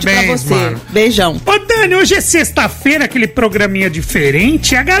saúde pra você. Mano. Beijão. Ô, Dani, hoje é sexta-feira, aquele programinha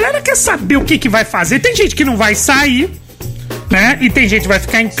diferente. A galera quer saber o que vai fazer. Tem gente que não vai sair, né? E tem gente que vai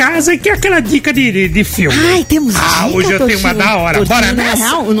ficar em casa e quer aquela dica de filme. Ai, temos dica, hoje eu tenho uma da hora. Tortinho, Bora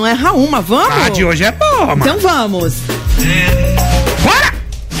nessa? Não é uma, vamos? A de hoje é boa, mano. Então vamos. Bora!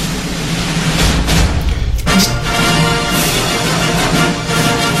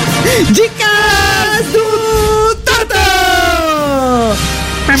 Dicas do Totó!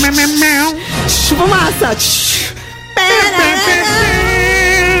 Fumaça!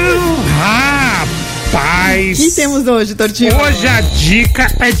 Rapaz! O que temos hoje, Tortinho? Hoje a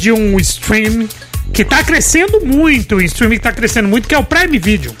dica é de um stream que tá crescendo muito. Um stream que tá crescendo muito, que é o Prime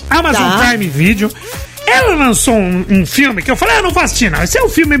Video. Amazon Prime Video. Ela lançou um filme que eu falei, não vou assistir não. Esse é um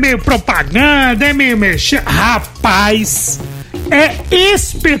filme meio propaganda, é meio mexer. Rapaz, é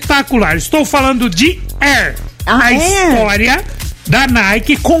espetacular. Estou falando de Air. A história da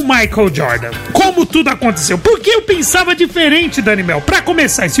Nike com Michael Jordan. Como tudo aconteceu. Porque eu pensava diferente, Dani Mel. Pra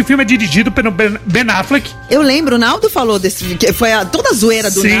começar, esse filme é dirigido pelo Ben Affleck. Eu lembro, o Naldo falou desse que foi toda a zoeira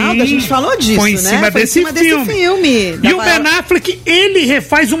do Naldo, a gente falou disso, foi em cima né? Desse filme. E o Ben Affleck, ele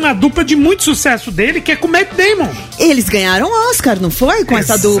refaz uma dupla de muito sucesso dele, que é com o Matt Damon. Eles ganharam Oscar, não foi? Com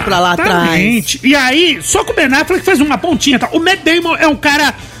essa dupla lá atrás. Exatamente. E aí, só que o Ben Affleck faz uma pontinha, tá? O Matt Damon é um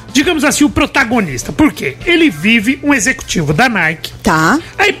cara, digamos assim, o protagonista. Por quê? Ele vive um executivo da Nike. Tá.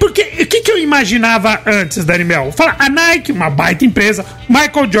 Aí, porque o que eu imaginava antes, Dani Mel? Falar, a Nike, uma baita empresa,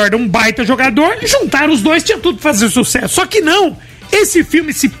 Michael Jordan, um baita jogador, juntaram os dois, tinha tudo pra fazer sucesso. Só que não. Esse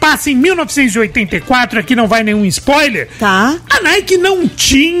filme se passa em 1984, aqui não vai nenhum spoiler. Tá. A Nike não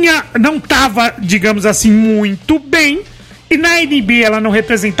tava, digamos assim, muito bem. E na NBA ela não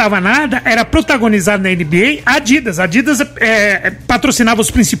representava nada, era protagonizada na NBA Adidas. A Adidas patrocinava os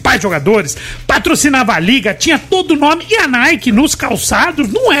principais jogadores, patrocinava a liga, tinha todo o nome. E a Nike nos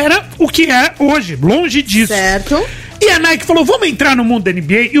calçados não era o que é hoje, longe disso. Certo. E a Nike falou, vamos entrar no mundo da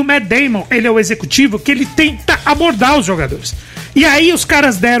NBA. E o Matt Damon, ele é o executivo que ele tenta abordar os jogadores. E aí os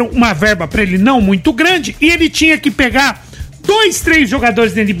caras deram uma verba pra ele não muito grande e ele tinha que pegar 2, 3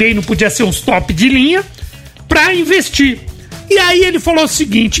 jogadores da NBA, não podia ser uns top de linha, pra investir. E aí ele falou o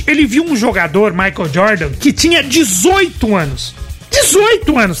seguinte, ele viu um jogador, Michael Jordan, que tinha 18 anos.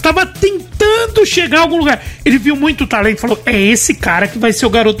 18 anos, tava tentando chegar a algum lugar. Ele viu muito talento e falou, é esse cara que vai ser o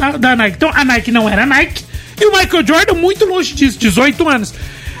garoto da Nike. Então a Nike não era Nike e o Michael Jordan muito longe disso, 18 anos.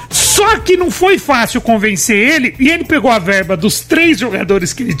 Só que não foi fácil convencer ele e ele pegou a verba dos 3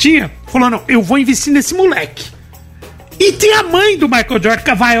 jogadores que ele tinha, falou, não, eu vou investir nesse moleque. E tem a mãe do Michael Jordan, que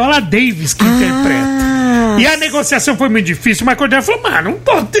é a Viola Davis, que interpreta. E a negociação foi muito difícil. O Michael Jordan falou, mano,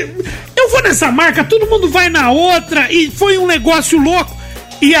 eu vou nessa marca, todo mundo vai na outra. E foi um negócio louco.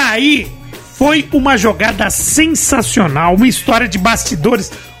 E aí, foi uma jogada sensacional. Uma história de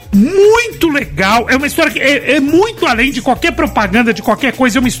bastidores muito legal. É uma história que é muito além de qualquer propaganda, de qualquer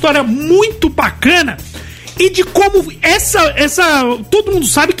coisa. É uma história muito bacana. e de como todo mundo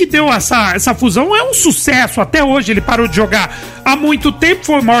sabe que deu essa fusão, é um sucesso até hoje. Ele parou de jogar há muito tempo,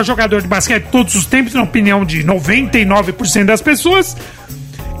 foi o maior jogador de basquete de todos os tempos, na opinião de 99% das pessoas.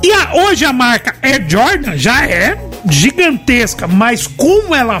 E hoje a marca Air Jordan já é gigantesca, mas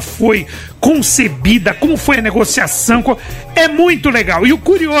como ela foi concebida, como foi a negociação, é muito legal. E o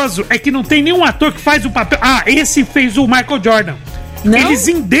curioso é que não tem nenhum ator que faz o papel. Esse fez o Michael Jordan. Não? Eles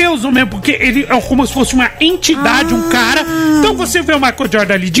endeusam mesmo, porque ele é como se fosse uma entidade, um cara. Então você vê o Michael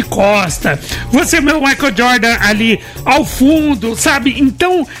Jordan ali de costa, você vê o Michael Jordan ali ao fundo, sabe?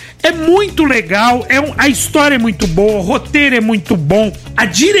 Então é muito legal, a história é muito boa, o roteiro é muito bom, a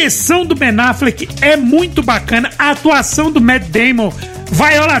direção do Ben Affleck é muito bacana, a atuação do Matt Damon,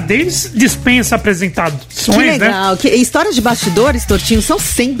 Viola Davis dispensa apresentações, que legal, né? Histórias de bastidores, Tortinho, são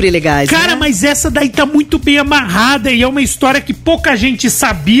sempre legais, cara, né? Mas essa daí tá muito bem amarrada e é uma história que pouca gente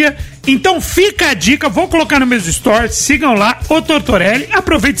sabia. Então fica a dica, vou colocar no meus stories, sigam lá, o Tortorelli,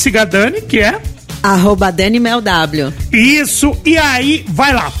 aproveite e siga a Dani, que é @DaniMelW. Isso, e aí,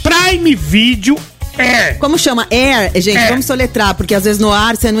 vai lá, Prime Video Air. Como chama? Air, gente, vamos soletrar, porque às vezes no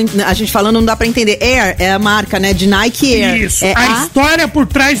ar, a gente falando não dá pra entender. Air é a marca, né, de Nike Air. Isso, a história por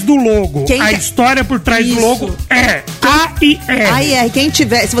trás do logo. História por trás do logo é AIR. Quem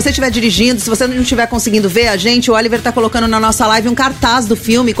tiver, se você estiver dirigindo, se você não estiver conseguindo ver a gente, o Oliver tá colocando na nossa live um cartaz do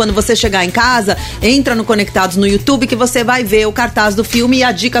filme. Quando você chegar em casa, entra no Conectados no YouTube que você vai ver o cartaz do filme e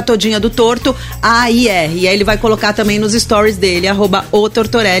a dica todinha do Torto, AIR. E aí ele vai colocar também nos stories dele,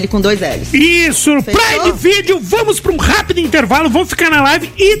 @otortorelli com 2 L's. Isso, Prime Video, vamos para um rápido intervalo, vamos ficar na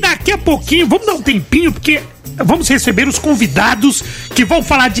live e daqui a pouquinho, vamos dar um tempinho, porque vamos receber os convidados que vão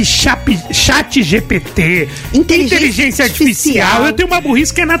falar de chat GPT, inteligência artificial. Eu tenho uma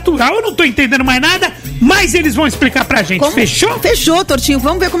burrice que é natural, eu não tô entendendo mais nada, mas eles vão explicar pra gente. Fechou? Fechou, Tortinho.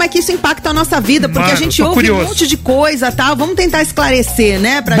 Vamos ver como é que isso impacta a nossa vida, porque a gente ouve curioso. Um monte de coisa, tá? Vamos tentar esclarecer,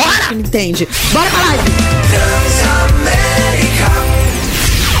 né? Pra gente que não entende. Bora pra live!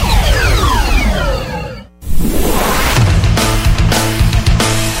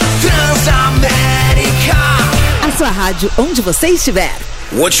 Sua rádio, onde você estiver.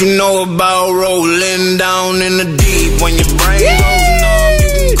 What you know about rolling down in the deep when your brain goes numb,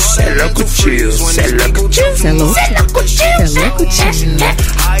 you can Cê é louco, tio. Cê é louco, tio. Cê é louco, tio.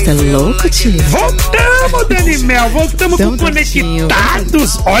 Cê é louco, tio. Voltamos, Dani Mel. Voltamos com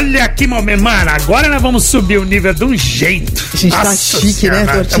Conectados. Olha que momento. Mano, agora nós vamos subir o nível de um jeito. A gente tá chique, né,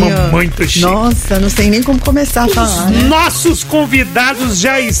 Tortinho? Estamos muito chique. Nossa, não sei nem como começar a falar, né? Nossos convidados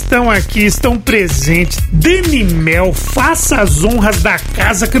já estão aqui, estão presentes. Dani Mel, faça as honras da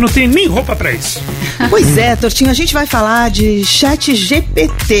casa, que eu não tenho nem roupa pra isso. Pois é, Tortinho, a gente vai falar de chat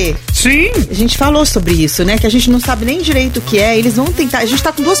GPT. Sim. A gente falou sobre isso, né? Que a gente não sabe nem direito o que é. Eles vão tentar. A gente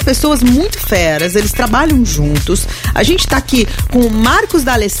tá com 2 pessoas muito feras, eles trabalham juntos. A gente tá aqui com o Marcos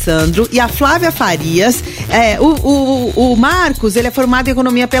D'Alessandro e a Flávia Farias. O Marcos, ele é formado em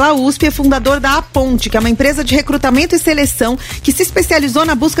economia pela USP e é fundador da A Ponte, que é uma empresa de recrutamento e seleção que se especializou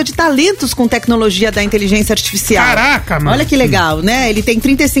na busca de talentos com tecnologia da inteligência artificial. Caraca, mano. Olha que legal, né? Ele tem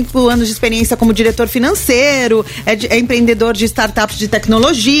 35 anos de experiência como diretor financeiro, é empreendedor de startups de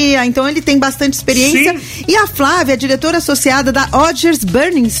tecnologia, então ele tem bastante experiência. Sim. E a Flávia é diretora associada da Odgers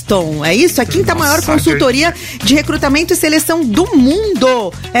Burningstone, é isso? A quinta maior consultoria de recrutamento e seleção do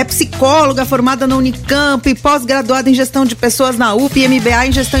mundo. É psicóloga formada na Unicamp, pós-graduada em gestão de pessoas na UP e MBA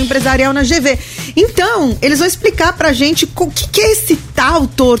em gestão empresarial na GV. Então, eles vão explicar pra gente o que é esse tal,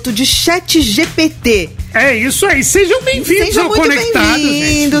 Torto, de chat GPT. É isso aí, sejam bem-vindos ao Conectados.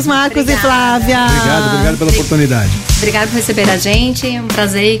 Bem-vindos, Marcos e Flávia. Obrigado pela oportunidade. Obrigado por receber a gente, é um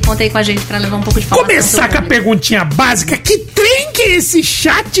prazer, e contem com a gente para levar um pouco de informação. Começar com a perguntinha básica, que trem que é esse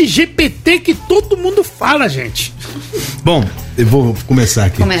chat GPT que todo mundo fala, gente? Bom, eu vou começar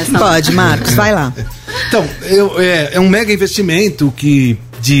aqui. Pode, Marcos, vai lá. Então, é um mega investimento que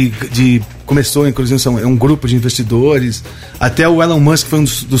começou, inclusive, é um grupo de investidores. Até o Elon Musk foi um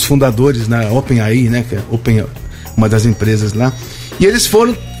dos fundadores na OpenAI, né? Que é uma das empresas lá. E eles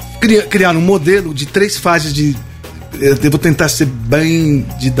foram criar um modelo de 3 fases de... Eu vou tentar ser bem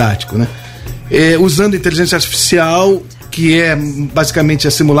didático, né? Usando inteligência artificial, que é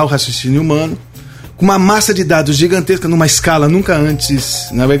basicamente simular o raciocínio humano, com uma massa de dados gigantesca, numa escala nunca antes.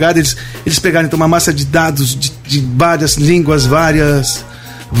 Na verdade, eles pegaram então uma massa de dados de várias línguas, várias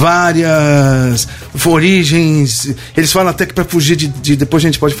origens. Eles falam até que para fugir depois a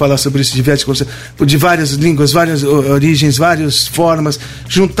gente pode falar sobre isso, de várias línguas, várias origens, várias formas,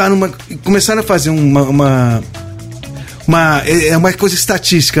 juntaram e começaram a fazer uma coisa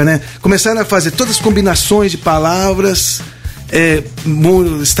estatística, né? Começaram a fazer todas as combinações de palavras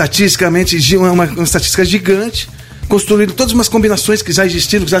estatisticamente, uma estatística gigante, construindo todas umas combinações que já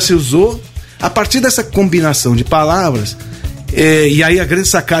existiram, que já se usou. A partir dessa combinação de palavras, e aí a grande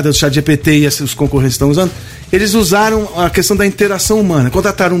sacada do ChatGPT e os concorrentes estão usando, eles usaram a questão da interação humana.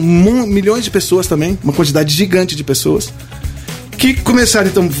 Contrataram milhões de pessoas também, uma quantidade gigante de pessoas, que começaram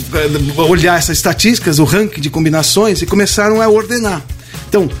então a olhar essas estatísticas, o ranking de combinações, e começaram a ordenar.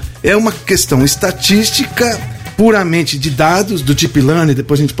 Então, é uma questão estatística puramente de dados, do deep learning,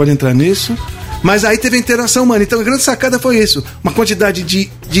 depois a gente pode entrar nisso, mas aí teve a interação humana. Então a grande sacada foi isso, uma quantidade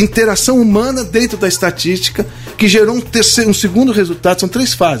de interação humana dentro da estatística, que gerou um segundo resultado. São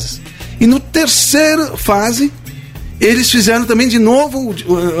 3 fases, e no terceira fase eles fizeram também de novo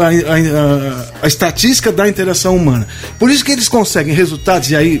a estatística da interação humana. Por isso que eles conseguem resultados,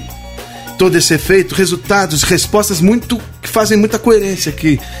 e aí todo esse efeito, resultados, respostas que fazem muita coerência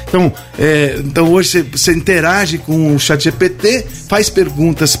aqui. Então hoje você interage com o ChatGPT, faz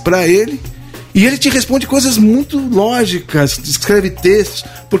perguntas para ele, e ele te responde coisas muito lógicas, escreve textos,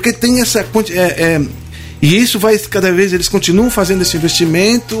 porque tem essa... e isso vai cada vez, eles continuam fazendo esse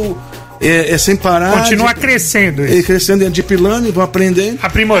investimento... sem parar. Continua crescendo. Crescendo em deep learning, vão aprendendo.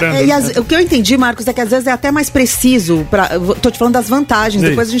 Aprimorando. O que eu entendi, Marcos, é que às vezes é até mais preciso. Tô te falando das vantagens,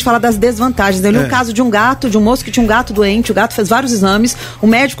 depois a gente fala das desvantagens. Eu li um caso de um moço que tinha um gato doente, o gato fez vários exames, o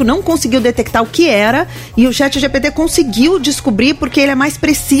médico não conseguiu detectar o que era, e o ChatGPT conseguiu descobrir porque ele é mais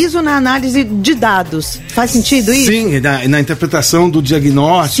preciso na análise de dados. Faz sentido isso? Sim, na interpretação do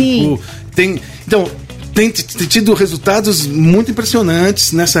diagnóstico. Sim. Tem tido resultados muito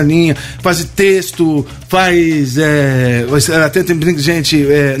impressionantes nessa linha. Faz texto, até tem gente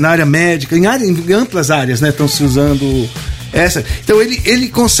na área médica, em amplas áreas, né? Estão se usando essa. Então ele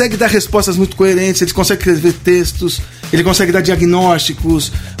consegue dar respostas muito coerentes, ele consegue escrever textos, ele consegue dar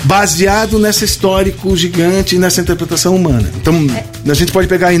diagnósticos baseado nesse histórico gigante e nessa interpretação humana. Então a gente pode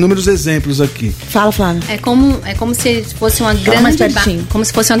pegar inúmeros exemplos aqui. Fala, Flávia. É como se fosse uma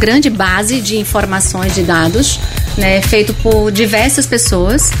grande base de informações, de dados, né, feito por diversas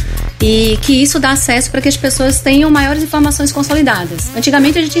pessoas, e que isso dá acesso para que as pessoas tenham maiores informações consolidadas.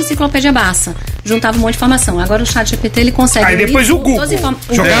 Antigamente a gente tinha enciclopédia Barça, juntava um monte de informação. Agora o ChatGPT ele consegue... Aí depois o Google,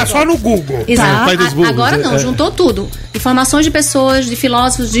 jogar só no Google. Exato. Agora não, juntou tudo. Informações de pessoas, de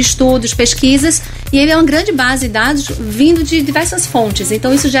filósofos, de estudos, pesquisas, e ele é uma grande base de dados vindo de diversas fontes.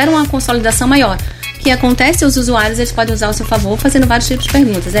 Então isso gera uma consolidação maior. O que acontece, os usuários eles podem usar ao seu favor fazendo vários tipos de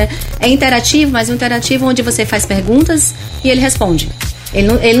perguntas. É interativo, mas um interativo onde você faz perguntas e ele responde. Ele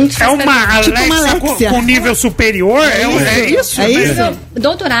não te faz Alexa com nível superior? É isso?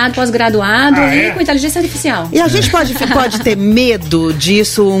 Doutorado, pós-graduado e com inteligência artificial. E a gente pode ter medo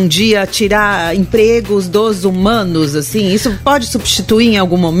disso um dia tirar empregos dos humanos, assim? Isso pode substituir em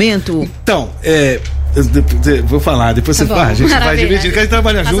algum momento? Então, vou falar, depois você fala. A gente vai dividir, que a gente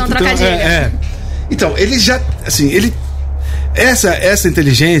trabalha junto. Então, ele já, assim, essa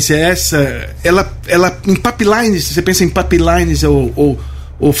inteligência, ela em pipelines, você pensa em pipelines ou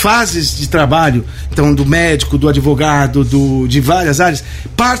fases de trabalho, então do médico, do advogado, de várias áreas,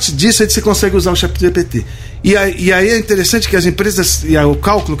 parte disso você consegue usar o ChatGPT. E aí é interessante que as empresas, e o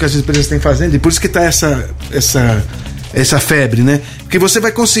cálculo que as empresas têm fazendo, e por isso que está essa febre, né? Porque você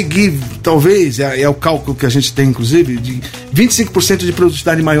vai conseguir, talvez, é o cálculo que a gente tem, inclusive, de 25% de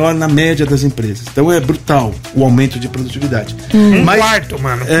produtividade maior na média das empresas. Então é brutal o aumento de produtividade. Um quarto,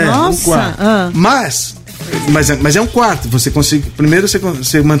 mano. Nossa. Um quarto. Mas é um quarto. Você consegue. Primeiro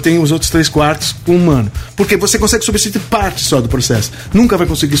você mantém os outros 3 quartos com o humano. Porque você consegue substituir parte só do processo. Nunca vai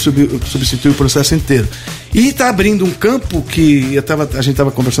conseguir substituir o processo inteiro. E está abrindo um campo que a gente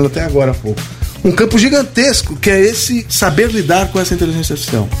estava conversando até agora há pouco. Um campo gigantesco, que é esse saber lidar com essa inteligência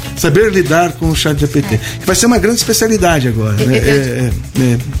artificial. Saber lidar com o ChatGPT. Que vai ser uma grande especialidade agora.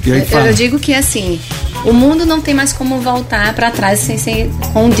 Eu digo que, assim, o mundo não tem mais como voltar para trás sem ser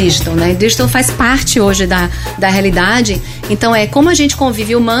com o digital, né? O digital faz parte hoje da realidade. Então, como a gente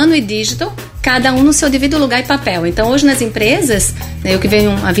convive humano e digital, cada um no seu devido lugar e papel. Então, hoje nas empresas, eu que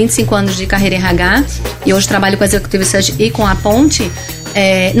venho há 25 anos de carreira em RH, e hoje trabalho com a Executive Search e com a Ponte,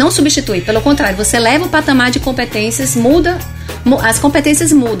 não substitui, pelo contrário, você leva o patamar de competências, as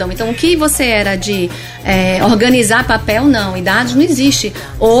competências mudam. Então, o que você era de organizar papel, e dados não existe.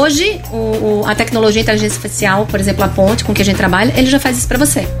 Hoje, a tecnologia inteligência artificial, por exemplo, a Ponte, com que a gente trabalha, ele já faz isso para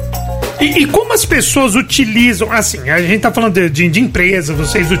você. E como as pessoas utilizam, assim, a gente tá falando de empresa,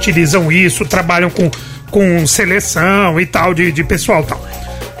 vocês utilizam isso, trabalham com seleção e tal, de pessoal e tal.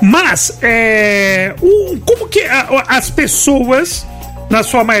 Mas, como que as pessoas na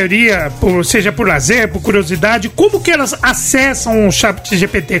sua maioria, seja por lazer, por curiosidade, como que elas acessam o chat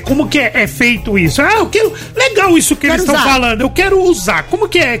GPT? Como que é feito isso? Eu quero... Legal isso que eles estão falando, eu quero usar. Como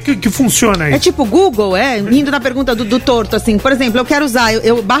que é que funciona isso? É tipo Google, indo na pergunta do torto, assim, por exemplo, eu quero usar,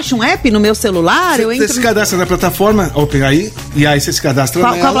 eu baixo um app no meu celular, Você se cadastra na plataforma OpenAI, e aí você se cadastra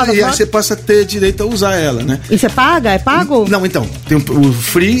nela, e aí você passa a ter direito a usar ela, né? E você paga? É pago? Não, então, tem o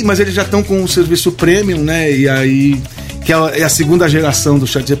free, mas eles já estão com o serviço premium, né? E aí, que é a segunda geração do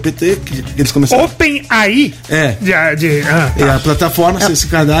ChatGPT, que eles começaram... OpenAI? É a plataforma, você se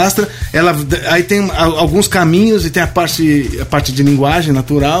cadastra, aí tem alguns caminhos e tem a parte de linguagem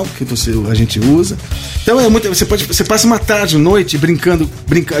natural que a gente usa. Então você passa uma tarde, noite brincando,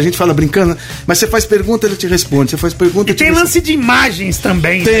 a gente fala brincando, mas você faz pergunta, ele te responde. Você faz pergunta, e tem lance de imagens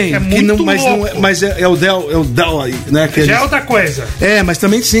também. Tem, é muito mas é o DAO aí, né? Que já é outra coisa. Mas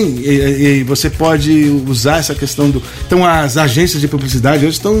também sim, e você pode usar essa questão do... Então as agências de publicidade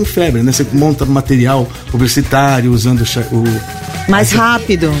hoje estão em febre, né? Você monta material publicitário usando mais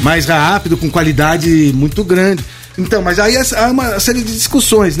rápido, com qualidade muito grande. Então, mas aí há uma série de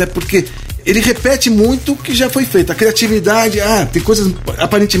discussões, né? Porque ele repete muito o que já foi feito. A criatividade, tem coisas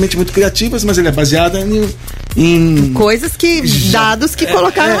aparentemente muito criativas, mas ele é baseado em coisas dados que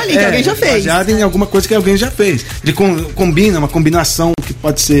colocaram ali, que alguém já fez. Baseado em alguma coisa que alguém já fez. Ele combina uma combinação que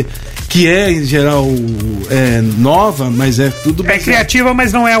pode ser, que é em geral nova, mas é tudo baseado. É criativa,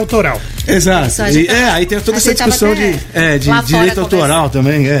 mas não é autoral. Exato. Aí tem toda essa discussão de direito autoral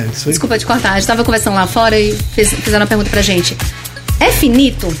também. Isso aí. Desculpa te cortar, a gente estava conversando lá fora e fizeram uma pergunta pra gente. É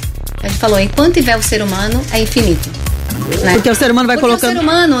finito? A gente falou, enquanto tiver o ser humano, é infinito. Né? Porque o ser humano vai colocando... o ser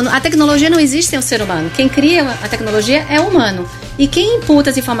humano, a tecnologia não existe sem o ser humano. Quem cria a tecnologia é o humano. E quem imputa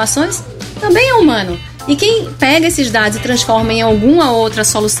as informações também é humano. E quem pega esses dados e transforma em alguma outra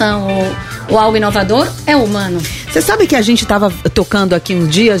solução ou algo inovador é o humano. Você sabe que a gente estava tocando aqui um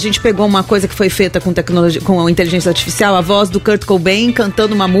dia, a gente pegou uma coisa que foi feita com tecnologia, com inteligência artificial, a voz do Kurt Cobain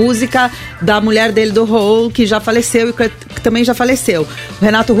cantando uma música da mulher dele do Hole, que já faleceu, e o Kurt também já faleceu. O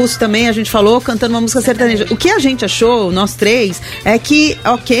Renato Russo também, a gente falou, cantando uma música sertaneja. O que a gente achou, nós três, é que,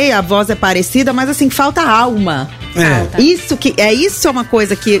 a voz é parecida, mas assim, falta alma. Isso é uma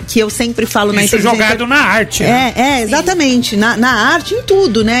coisa que eu sempre falo na inteligência. Isso jogado na arte. Exatamente. Na arte, em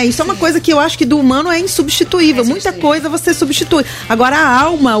tudo, né? Isso é uma coisa que eu acho que do humano é insubstituível. Muita coisa você substitui. Agora a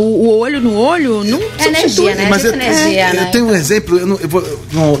alma, o olho no olho, não substitui. Energia, né? Mas eu tenho um exemplo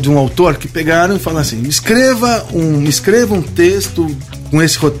de um autor que pegaram e falaram assim: escreva um texto com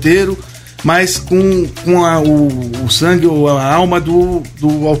esse roteiro, mas com o sangue ou a alma do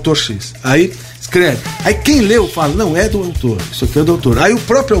autor X. Aí escreve. Aí quem leu fala, não, é do autor, isso aqui é do autor. Aí o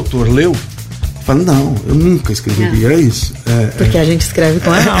próprio autor leu, fala, não, eu nunca escreveria isso. Porque a gente escreve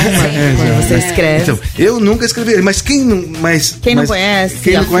com a alma, quando você escreve. Então, eu nunca escreveria, mas quem não conhece,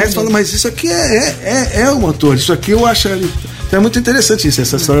 fala, mas isso aqui é o autor, isso aqui eu acho... Então é muito interessante isso,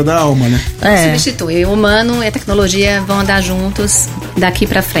 essa história da alma, né? Substitui. O humano e a tecnologia vão andar juntos daqui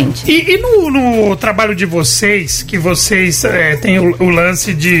pra frente. E no trabalho de vocês, que vocês têm o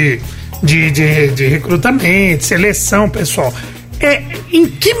lance de recrutamento, seleção, pessoal,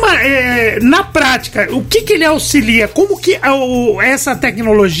 na prática, o que ele auxilia? Como que essa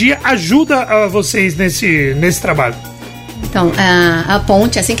tecnologia ajuda vocês nesse trabalho? Então, a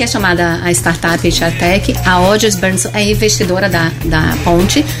Ponte, assim que é chamada a startup HR Tech, a Odgers Burns é investidora da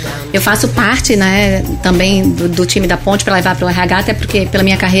Ponte. Eu faço parte, né, também do time da Ponte para levar para o RH, até porque pela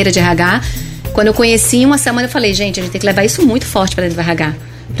minha carreira de RH, quando eu conheci uma semana, eu falei, gente, a gente tem que levar isso muito forte para dentro do RH.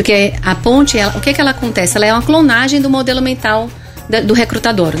 Porque a Ponte, o que ela acontece? Ela é uma clonagem do modelo mental do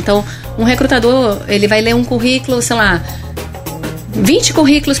recrutador. Então, um recrutador, ele vai ler um currículo, sei lá, 20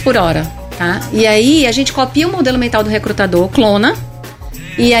 currículos por hora, tá? E aí, a gente copia o modelo mental do recrutador, clona,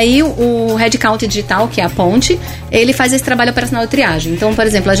 e aí o headcount digital, que é a Ponte, ele faz esse trabalho operacional de triagem. Então, por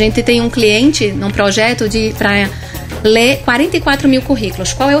exemplo, a gente tem um cliente num projeto para ler 44 mil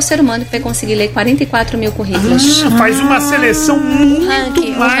currículos. Qual é o ser humano que vai conseguir ler 44 mil currículos? Faz uma seleção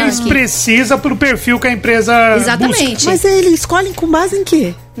muito mais precisa pro perfil que a empresa Exatamente. busca. Mas eles escolhem com base em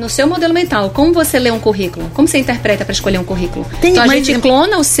quê? No seu modelo mental. Como você lê um currículo? Como você interpreta para escolher um currículo? Então a gente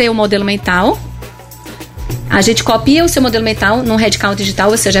clona o seu modelo mental, a gente copia o seu modelo mental num headcount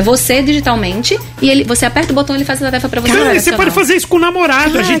digital, ou seja, é você digitalmente, e você aperta o botão e ele faz a tarefa pra você. Cara, você pode fazer isso com o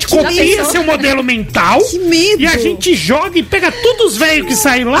namorado. A gente copia seu modelo mental e a gente joga e pega todos os velhos que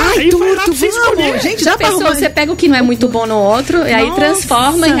saem lá e vai lá pra você escolher. Gente, já pensou, você pega o que não é muito bom no outro, e aí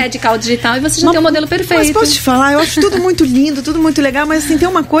transforma em headcount digital e você já tem o modelo perfeito. Mas posso te falar, eu acho tudo muito lindo, tudo muito legal, mas assim, tem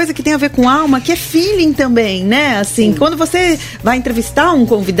uma coisa que tem a ver com alma, que é feeling também, né? Assim, quando você vai entrevistar um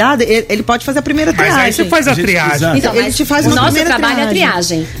convidado, ele pode fazer a primeira triagem. Mas aí você faz a triagem. Então, ele te faz o nosso trabalho é a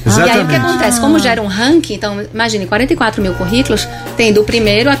triagem. Exatamente. E aí o que acontece? Como gera um ranking, então imagine 44 mil currículos, tem do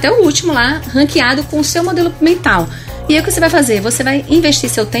primeiro até o último lá, ranqueado com o seu modelo mental. E aí o que você vai fazer? Você vai investir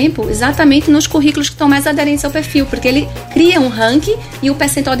seu tempo exatamente nos currículos que estão mais aderentes ao perfil, porque ele cria um ranking e o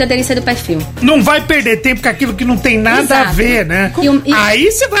percentual de aderência do perfil. Não vai perder tempo com aquilo que não tem nada a ver, né?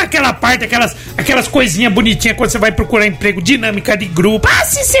 Aí você vai aquela parte, aquelas coisinhas bonitinhas quando você vai procurar emprego, dinâmica de grupo. Ah,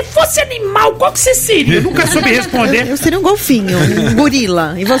 se você fosse animal, qual que você seria? Eu nunca soube responder. Eu seria um golfinho, um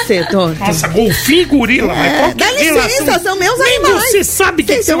gorila. E você, Toto? Nossa, golfinho e gorila. Mas qual que dá licença, são meus animais. Você sabe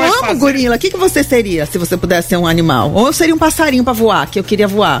que você vai fazer. Eu amo gorila. O que você seria se você pudesse ser um animal? Ou eu seria um passarinho pra voar, que eu queria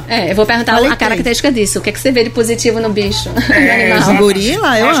voar. Eu vou perguntar a característica disso. O que você vê de positivo no bicho? No animal?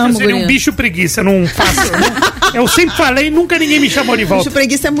 Gorila? Eu amo que eu seria um bicho preguiça, não faço. Eu sempre falei, nunca ninguém me chamou de volta. O bicho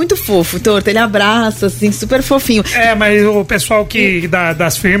preguiça é muito fofo, Torto. Ele abraça, assim, super fofinho. Mas o pessoal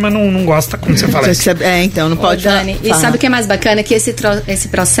das firmas não gosta, como você fala. Então, não pode... Dani, e sabe o que é mais bacana? Que esse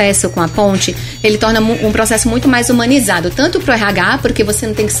processo com a ponte, ele torna um processo muito mais humanizado. Tanto pro RH, porque você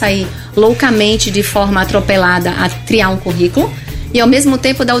não tem que sair loucamente, de forma atropelada, a triar um currículo, e ao mesmo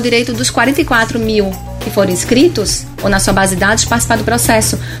tempo dá o direito dos 44 mil que foram inscritos ou na sua base de dados participar do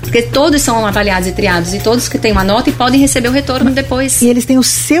processo, porque todos são avaliados e triados, e todos que têm uma nota e podem receber o retorno depois. E eles têm o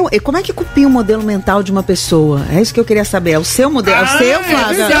seu... Como é que copia o modelo mental de uma pessoa? É isso que eu queria saber. É o seu modelo? É o seu,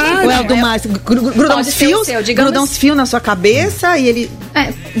 Flávia? Ou é o do Márcio? Grudam uns fios? Grudam uns fios na sua cabeça e ele...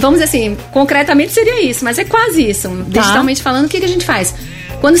 Vamos dizer assim, concretamente seria isso, mas é quase isso. Digitalmente falando, o que a gente faz?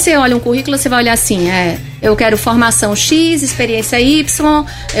 Quando você olha um currículo, você vai olhar assim, eu quero formação X, experiência Y,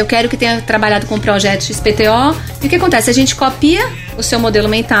 eu quero que tenha trabalhado com projetos XPTO. E o que acontece? A gente copia o seu modelo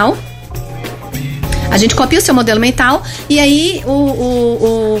mental, e aí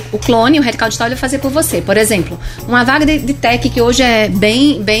o clone, o radical digital, ele vai fazer por você. Por exemplo, uma vaga de tech que hoje é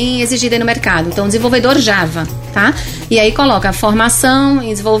bem exigida aí no mercado. Então, desenvolvedor Java, tá? E aí coloca formação em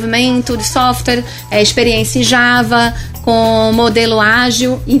desenvolvimento de software, experiência em Java, com modelo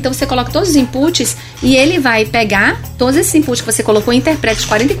ágil. Então você coloca todos os inputs e ele vai pegar todos esses inputs que você colocou, interpreta os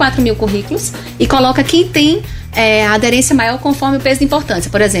 44 mil currículos e coloca quem tem a aderência maior conforme o peso de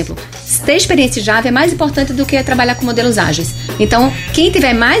importância. Por exemplo, ter experiência em Java é mais importante do que trabalhar com modelos ágeis. Então, quem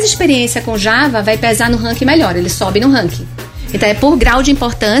tiver mais experiência com Java vai pesar no ranking melhor, ele sobe no ranking. Então é por grau de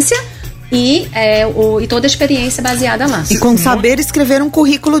importância e toda a experiência baseada lá. E com saber escrever um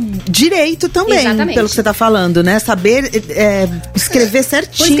currículo direito também. Exatamente. Pelo que você está falando, né? Saber escrever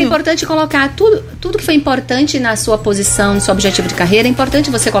certinho. Por isso que é importante colocar tudo que foi importante na sua posição, no seu objetivo de carreira, é importante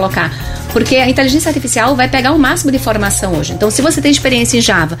você colocar. Porque a inteligência artificial vai pegar o máximo de informação hoje. Então, se você tem experiência em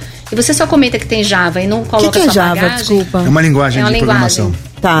Java e você só comenta que tem Java e não coloca que sua Java, bagagem... Desculpa. É uma linguagem de programação.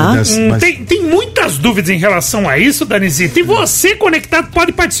 Tá. Tem muitas dúvidas em relação a isso, Danizita. E você, conectado,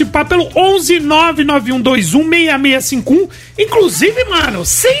 pode participar pelo 11991216651. Inclusive, mano,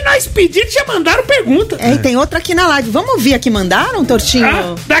 sem nós pedir, já mandaram pergunta. E tem outra aqui na live. Vamos ouvir a que mandaram,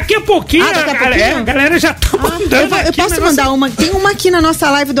 Tortinho? Daqui a pouquinho, a galera já tá mandando. Eu posso mandar uma? Tem uma aqui na nossa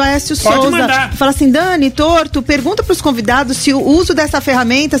live do Aécio Souza. Mandar. Fala assim, Dani, Torto, pergunta pros convidados se o uso dessa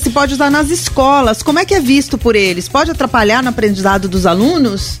ferramenta se pode usar nas escolas. Como é que é visto por eles? Pode atrapalhar no aprendizado dos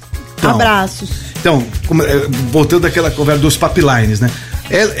alunos? Então, abraços. Então, voltando àquela conversa dos pipelines, né?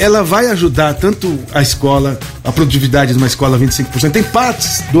 Ela vai ajudar tanto a escola, a produtividade de uma escola 25%. Tem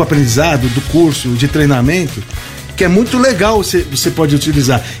partes do aprendizado, do curso, de treinamento, que é muito legal, você pode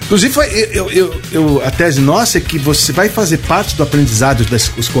utilizar. Inclusive, a tese nossa é que você vai fazer parte do aprendizado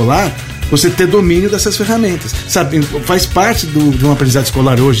escolar, você ter domínio dessas ferramentas. Sabe, faz parte de um aprendizado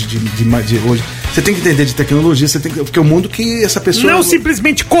escolar hoje, de hoje. Você tem que entender de tecnologia, porque é o mundo que essa pessoa... Não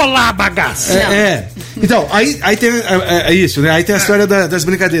simplesmente colar a bagaça. Então, aí tem isso, né? Aí tem a história das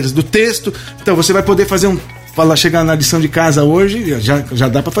brincadeiras, do texto. Então, você vai poder fazer chegar na lição de casa hoje, já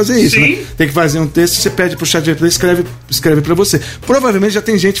dá pra fazer isso, né? Tem que fazer um texto, você pede pro chat GPT, escreve pra você. Provavelmente já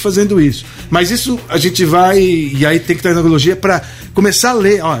tem gente fazendo isso. Mas isso a gente vai, e aí tem que ter tecnologia pra começar a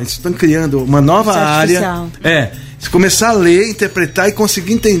ler. Eles estão criando uma nova área. Começar a ler, interpretar e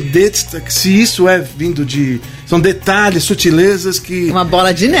conseguir entender se isso é vindo de... São detalhes, sutilezas que... Uma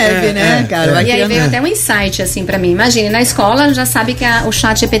bola de neve, né, cara? E aí veio até um insight, assim, pra mim. Imagine, na escola já sabe que o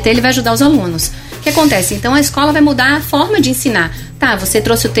chat GPT ele vai ajudar os alunos. O que acontece? Então a escola vai mudar a forma de ensinar. Tá, você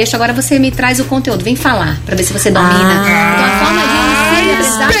trouxe o texto, agora você me traz o conteúdo. Vem falar, pra ver se você domina. Então a forma de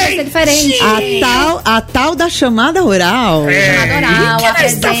ensino vai ser diferente. A tal da chamada oral. Chamada oral,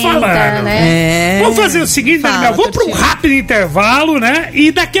 apresenta, né? Vamos fazer o seguinte, Daniel, vamos para um rápido intervalo, né?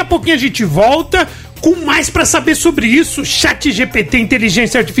 E daqui a pouquinho a gente volta com mais pra saber sobre isso, ChatGPT,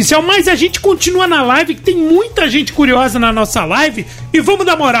 inteligência artificial, mas a gente continua na live, que tem muita gente curiosa na nossa live, e vamos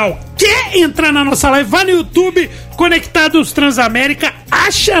dar moral. Quer entrar na nossa live? Vai no YouTube, Conectados Transamérica,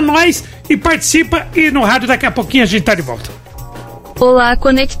 acha nós e participa, e no rádio daqui a pouquinho a gente tá de volta. Olá,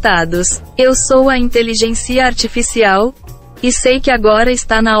 Conectados, eu sou a Inteligência Artificial, e sei que agora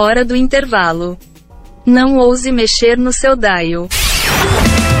está na hora do intervalo. Não ouse mexer no seu dial.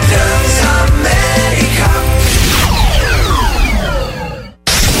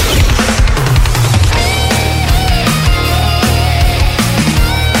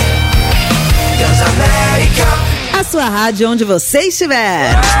 A sua rádio onde você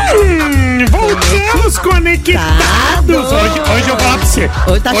estiver. Voltamos conectados. Hoje eu vou falar pra você.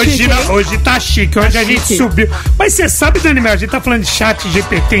 Hoje tá chique. Hoje a gente subiu. Mas você sabe, Dani Mel, a gente tá falando de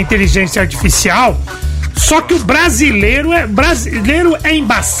ChatGPT, inteligência artificial. Só que o brasileiro é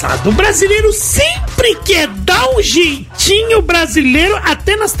embaçado. O brasileiro sempre quer dar um jeitinho brasileiro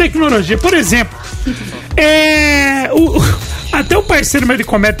até nas tecnologias. Por exemplo, até o parceiro meu de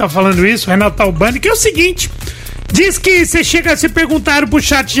comédia tá falando isso, o Renato Albani, que é o seguinte: diz que você chega a se perguntar pro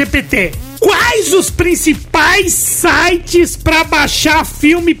ChatGPT quais os principais sites pra baixar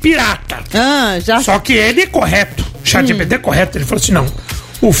filme pirata. Só que ele é correto. O ChatGPT é correto. Ele falou assim: não,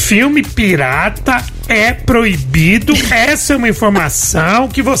 o filme pirata é proibido. Essa é uma informação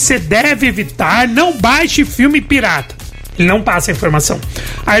que você deve evitar. Não baixe filme pirata. Ele não passa a informação.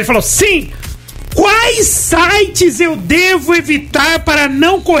 Aí ele falou: sim, quais sites eu devo evitar para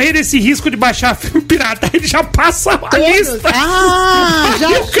não correr esse risco de baixar filme pirata? Ele já passa a lista.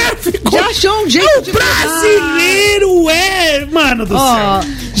 Já achou um jeito de brasileiro mano do céu.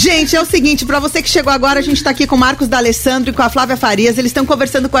 Gente, é o seguinte, pra você que chegou agora, a gente tá aqui com o Marcos D'Alessandro e com a Flávia Farias. Eles estão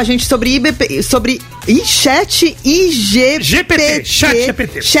conversando com a gente sobre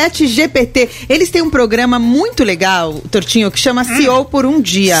ChatGPT. Eles têm um programa muito legal, Tortinho, que chama CEO por um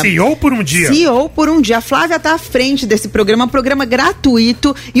Dia. CEO por um Dia. CEO por um Dia. A Flávia tá à frente desse programa, um programa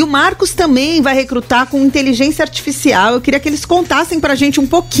gratuito. E o Marcos também vai recrutar com inteligência artificial. Eu queria que eles contassem pra gente um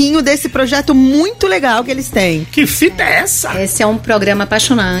pouquinho desse projeto muito legal que eles têm. Que fita é essa? Esse é um programa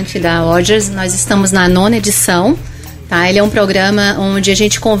apaixonante da Rogers. Nós estamos na 9ª edição. Tá? Ele é um programa onde a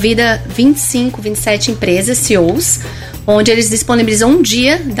gente convida 27 empresas, CEOs, onde eles disponibilizam um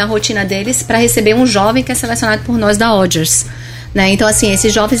dia da rotina deles para receber um jovem que é selecionado por nós da Rogers. Né? Então, assim,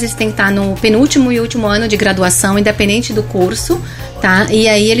 esses jovens eles têm que estar no penúltimo e último ano de graduação, independente do curso, tá? E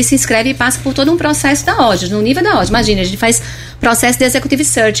aí ele se inscreve e passa por todo um processo da Rogers, no nível da Rogers. Imagina, a gente faz processo de Executive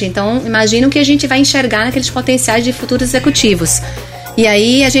Search, então imagina o que a gente vai enxergar naqueles potenciais de futuros executivos. E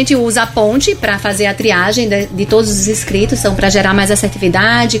aí a gente usa a ponte para fazer a triagem de todos os inscritos, então para gerar mais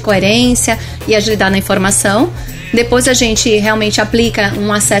assertividade, coerência e agilidade na informação. Depois a gente realmente aplica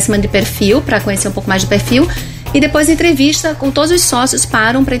um assessment de perfil para conhecer um pouco mais do perfil. E depois entrevista com todos os sócios,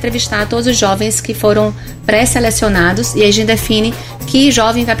 param para entrevistar todos os jovens que foram pré-selecionados. E aí a gente define que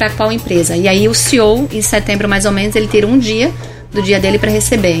jovem vai para qual empresa. E aí o CEO, em setembro mais ou menos, ele tira um dia do dia dele para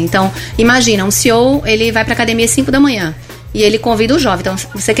receber. Então, imagina, um CEO, ele vai para academia às 5 da manhã. E ele convida o jovem. Então,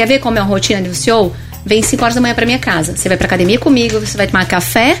 você quer ver como é a rotina do CEO? Vem 5 horas da manhã para minha casa. Você vai para academia comigo, você vai tomar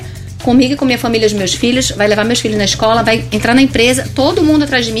café comigo e com minha família e os meus filhos, vai levar meus filhos na escola, vai entrar na empresa, todo mundo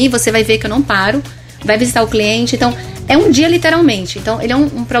atrás de mim, você vai ver que eu não paro, vai visitar o cliente. Então, é um dia literalmente. Então, ele é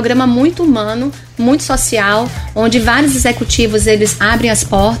um programa muito humano, muito social, onde vários executivos, eles abrem as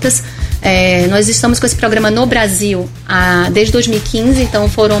portas. Nós estamos com esse programa no Brasil desde 2015, então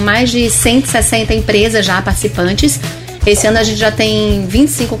foram mais de 160 empresas já participantes. Esse ano a gente já tem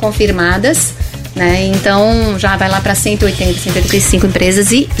 25 confirmadas, né? Então já vai lá para 185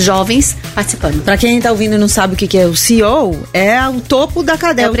 empresas e jovens participando. Para quem tá ouvindo e não sabe o que é o CEO, é o topo da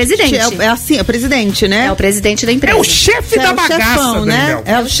cadeia. É o presidente. É o presidente, né? É o presidente da empresa. É o chefe da bagaça, chefão, né?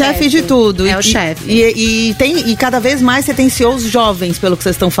 É o chefe de tudo. É o chefe. E cada vez mais você tem CEOs jovens, pelo que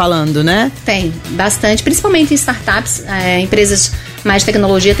vocês estão falando, né? Tem, bastante. Principalmente em startups, empresas mais de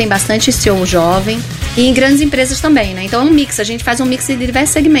tecnologia, tem bastante CEO jovem. E em grandes empresas também, né? Então é um mix, a gente faz um mix de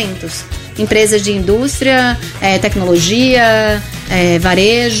diversos segmentos. Empresas de indústria, tecnologia,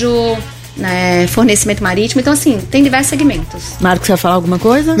 varejo, fornecimento marítimo. Então, assim, tem diversos segmentos. Marcos, você vai falar alguma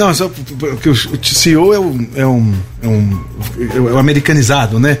coisa? Não, só porque o CEO é o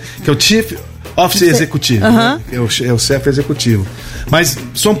americanizado, né? Que é o Chief Officer Executivo, né? É o chefe executivo. Mas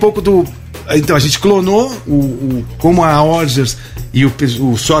só um pouco do... Então, a gente clonou como a Rogers e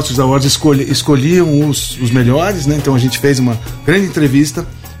os sócios da Rogers escolhiam os melhores, né? Então, a gente fez uma grande entrevista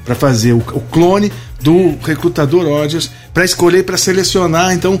para fazer o clone do recrutador Rogers, para escolher, para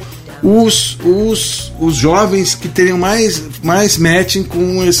selecionar, então, os jovens que teriam mais matching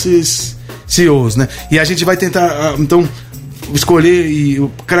com esses CEOs, né? E a gente vai tentar, então, escolher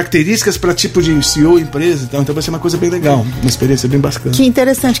características para tipo de CEO empresa, então vai ser uma coisa bem legal, uma experiência bem bacana. Que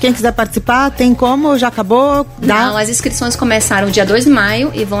interessante. Quem quiser participar, tem como? Já acabou? Não, as inscrições começaram dia 2 de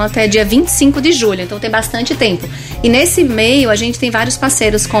maio e vão até dia 25 de julho, então tem bastante tempo. E nesse meio a gente tem vários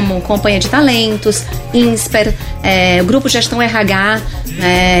parceiros como Companhia de Talentos, Insper, o Grupo Gestão RH,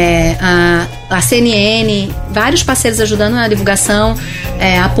 a CNN, vários parceiros ajudando na divulgação,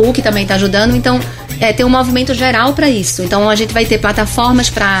 a PUC também está ajudando, então tem um movimento geral para isso. Então a gente vai ter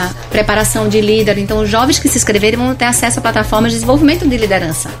plataformas para preparação de líder. Então os jovens que se inscreverem vão ter acesso a plataformas de desenvolvimento de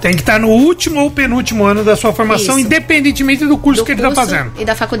liderança. Tem que estar no último ou penúltimo ano da sua formação, isso, independentemente do curso que ele está fazendo. E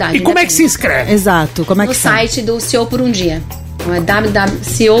da faculdade. E como é que se inscreve? Exato. Como é que no site do CEO por um Dia.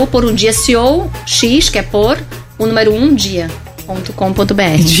 CEO por um Dia, CEO X, que é por o número 1 dia. .com.br.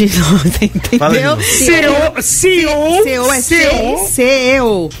 Entendeu?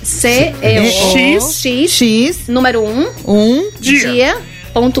 X número 1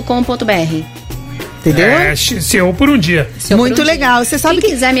 dia.com.br. Entendeu? CEO por um dia. Muito legal. Você sabe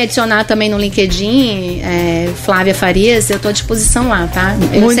Quem quiser me adicionar também no LinkedIn, Flávia Farias, eu tô à disposição lá, tá?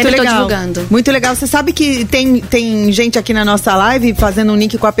 Eu muito sempre legal. tô divulgando. Muito legal. Você sabe que tem gente aqui na nossa live fazendo um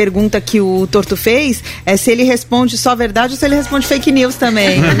link com a pergunta que o Torto fez, se ele responde só verdade ou se ele responde fake news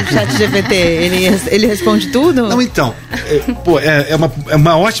também no chat GPT. Ele responde tudo? Não, então. É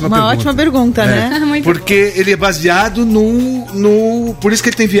uma ótima pergunta. Uma ótima pergunta, né? Porque ele é baseado no... Por isso que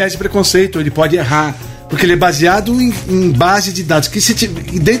ele tem viés de preconceito, ele pode errar. Porque ele é baseado em base de dados.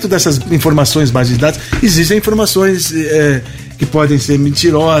 E dentro dessas informações, base de dados, existem informações que podem ser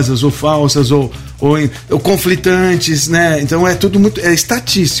mentirosas ou falsas ou conflitantes, né? Então é tudo muito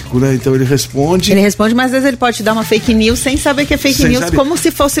estatístico, né? Então ele responde, mas às vezes ele pode te dar uma fake news sem saber que é fake news, como se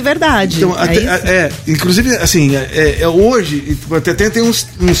fosse verdade. Então, inclusive, assim, hoje até tem uns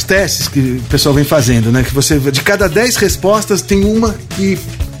testes que o pessoal vem fazendo, né? Que você, de cada 10 respostas, tem uma que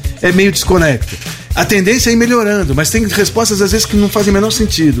é meio desconecta. A tendência é ir melhorando, mas tem respostas às vezes que não fazem o menor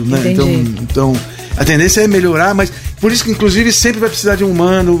sentido, né? Então a tendência é melhorar, mas por isso que inclusive sempre vai precisar de um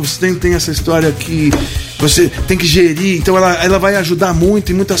humano. Você tem essa história que você tem que gerir, então ela vai ajudar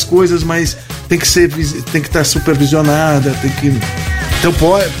muito em muitas coisas, mas tem que estar supervisionada, então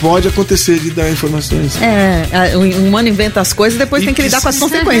pode acontecer de dar informações. O humano inventa as coisas e depois tem que lidar com as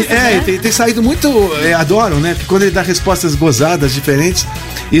consequências. Né? Tem saído muito, adoro, né? Porque quando ele dá respostas gozadas, diferentes,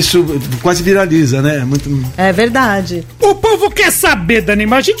 isso quase viraliza, né? É verdade. O povo quer saber, Dani,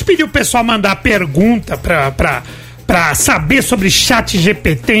 mas a gente pediu o pessoal mandar pergunta pra saber sobre chat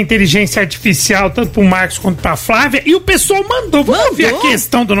GPT, inteligência artificial, tanto pro Marcos quanto pra Flávia, e o pessoal mandou. Vamos ouvir as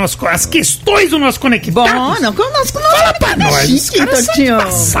questões do nosso Conectados? Bom, não, fala pra nós. Chique,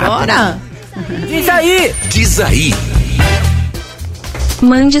 bora. Diz aí.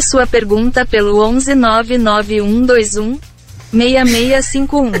 Mande sua pergunta pelo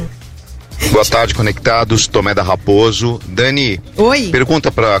 11991216651. Boa tarde, Conectados. Tomé da Raposo. Dani, oi.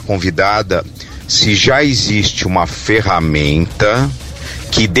 Pergunta para a convidada se já existe uma ferramenta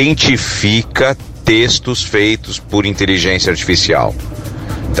que identifica textos feitos por inteligência artificial,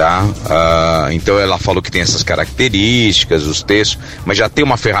 tá? Então ela falou que tem essas características, os textos, mas já tem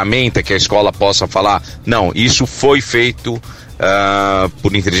uma ferramenta que a escola possa falar, não, isso foi feito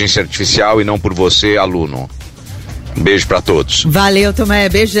por inteligência artificial e não por você, aluno. Um beijo pra todos. Valeu, Tomé.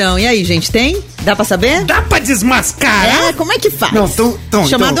 Beijão. E aí, gente, tem? Dá pra saber? Dá pra desmascarar? Como é que faz? Não,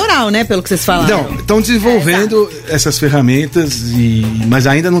 chamada oral, né? Pelo que vocês falaram. Não, estão desenvolvendo essas ferramentas, mas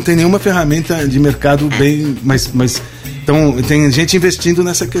ainda não tem nenhuma ferramenta de mercado bem... Mas então, tem gente investindo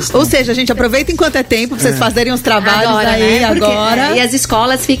nessa questão. Ou seja, a gente aproveita enquanto é tempo pra vocês fazerem os trabalhos agora. E as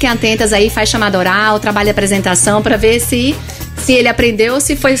escolas fiquem atentas aí, faz chamada oral, trabalha de apresentação pra ver se ele aprendeu ou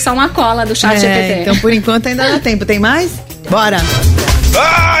se foi só uma cola do chat GPT. Então, por enquanto, ainda dá tempo. Tem mais? Bora!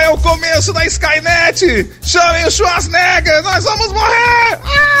 É o começo da Skynet! Chamem o Schwarzenegger! Nós vamos morrer!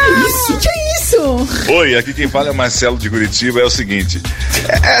 Isso, que é isso? Oi, aqui quem fala é o Marcelo de Curitiba. É o seguinte,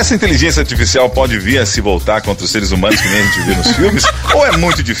 essa inteligência artificial pode vir a se voltar contra os seres humanos que nem a gente vê nos filmes? Ou é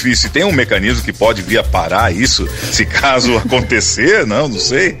muito difícil? Tem um mecanismo que pode vir a parar isso, se caso acontecer? Não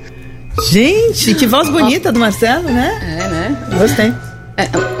sei. Gente, que voz bonita do Marcelo, né? Né? Gostei.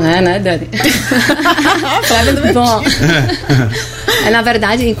 Né, Dani? Bom, na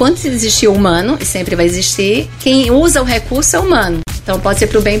verdade, enquanto existir o humano, e sempre vai existir, quem usa o recurso é o humano. Então pode ser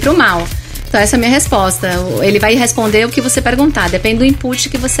pro bem e pro mal. Então essa é a minha resposta. Ele vai responder o que você perguntar. Depende do input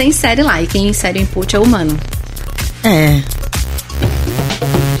que você insere lá. E quem insere o input é o humano.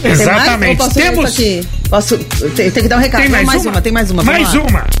 Exatamente. Posso ler isso aqui? Tem que dar um recado. Tem mais uma. Tem mais uma. Mais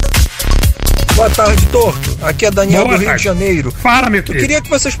uma. Boa tarde, Torto. Aqui é Daniel Boa do Rio tarde. de Janeiro. Fala, meu Eu querido. queria que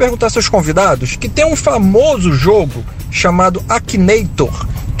vocês perguntassem aos convidados que tem um famoso jogo chamado Akinator,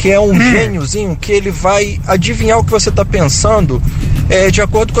 que é um gêniozinho que ele vai adivinhar o que você está pensando de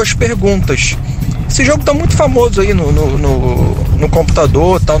acordo com as perguntas. Esse jogo tá muito famoso aí no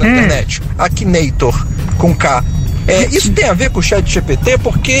computador, tal, na internet. Akinator, com K. Isso tem a ver com o chat GPT,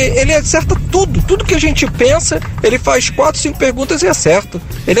 porque ele acerta tudo que a gente pensa, ele faz 4, 5 perguntas e acerta.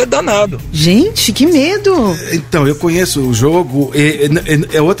 Ele é danado. Gente, que medo! Então, eu conheço o jogo,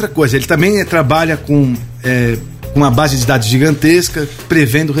 é outra coisa, ele também trabalha com uma base de dados gigantesca,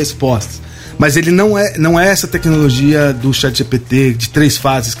 prevendo respostas. Mas ele não é essa tecnologia do ChatGPT de 3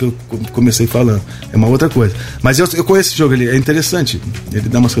 fases que eu comecei falando. É uma outra coisa. Mas eu conheço esse jogo, ele é interessante. Ele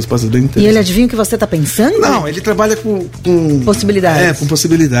dá umas respostas bem interessantes. E ele adivinha o que você tá pensando? Não, ele trabalha com possibilidades. Com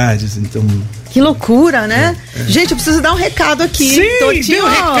possibilidades, então... Que loucura, né? Gente, eu preciso dar um recado aqui. Sim, Tortinho. deu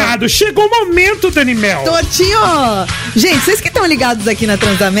recado. Chegou o momento, Dani Mel. Tortinho! Gente, vocês que estão ligados aqui na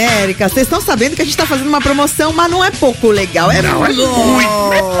Transamérica, vocês estão sabendo que a gente tá fazendo uma promoção, mas não é pouco legal. É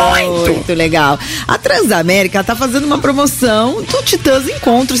muito legal. A Transamérica tá fazendo uma promoção do Titãs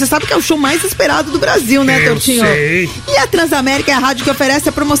Encontro. Você sabe que é o show mais esperado do Brasil, né, Tortinho? Sei. E a Transamérica é a rádio que oferece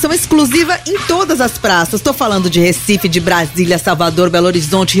a promoção exclusiva em todas as praças. Tô falando de Recife, de Brasília, Salvador, Belo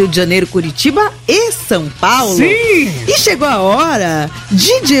Horizonte, Rio de Janeiro, Curitiba e São Paulo. Sim! E chegou a hora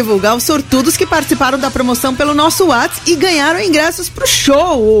de divulgar os sortudos que participaram da promoção pelo nosso WhatsApp e ganharam ingressos pro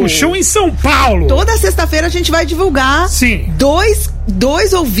show. O show em São Paulo. Toda sexta-feira a gente vai divulgar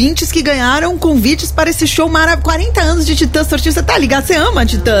dois ouvintes que ganharam convites para esse show maravilhoso. 40 anos de Titãs, Tortinho, você tá ligado? Você ama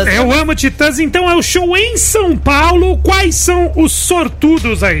Titãs? Eu amo Titãs, então é o show em São Paulo. Quais são os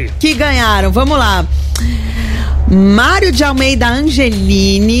sortudos aí? Que ganharam, vamos lá. Mário de Almeida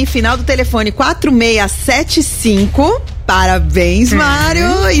Angelini, final do telefone 4675. Parabéns,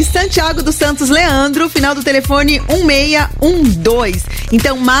 Mário. E Santiago dos Santos Leandro, final do telefone 1612.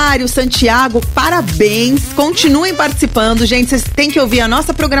 Então, Mário, Santiago, parabéns. Continuem participando, gente. Vocês têm que ouvir a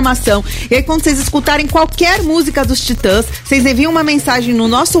nossa programação. E aí, quando vocês escutarem qualquer música dos Titãs, vocês enviam uma mensagem no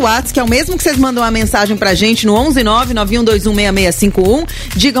nosso WhatsApp, que é o mesmo que vocês mandam uma mensagem pra gente no 11991216651.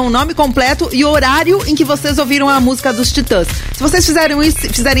 Digam o nome completo e o horário em que vocês ouviram a música dos Titãs. Se vocês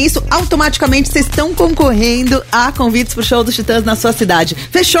fizerem isso, automaticamente vocês estão concorrendo a convites pro show dos Titãs na sua cidade.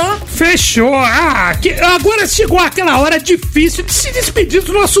 Fechou? Fechou. Agora chegou aquela hora difícil de se despedir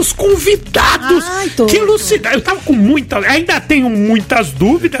dos nossos convidados. Que lucidez. Eu tava com ainda tenho muitas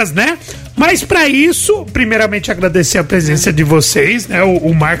dúvidas, né? Mas pra isso, primeiramente agradecer a presença de vocês, né?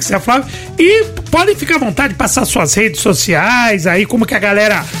 O Marcos e a Flávia. E podem ficar à vontade de passar suas redes sociais aí, como que a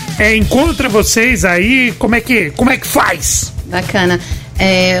galera encontra vocês aí, como é que faz? Bacana.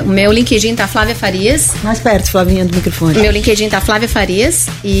 O meu LinkedIn tá Flávia Farias. Mais perto, Flavinha, do microfone. Meu LinkedIn tá Flávia Farias.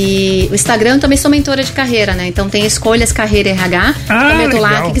 E o Instagram, eu também sou mentora de carreira, né? Então tem Escolhas Carreira RH. Também eu tô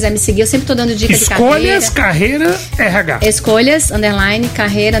lá, quem quiser me seguir, eu sempre tô dando dica de carreira. Escolhas Carreira RH. Escolhas,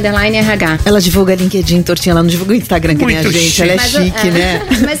 _carreira, _RH. Ela divulga LinkedIn, Tortinha, ela não divulga o Instagram que nem a gente. Chique. Ela é chique, né?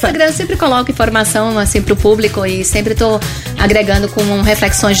 Mas no Instagram eu sempre coloco informação, assim, pro público e sempre tô agregando com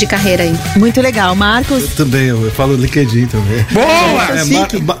reflexões de carreira aí. Muito legal. Marcos? Eu também, eu falo LinkedIn também. Boa!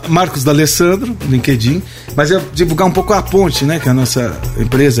 Marcos D'Alessandro, LinkedIn, mas eu divulgar um pouco a Ponte, né, que é a nossa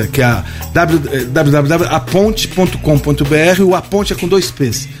empresa, que é a www.aponte.com.br. O A Ponte é com 2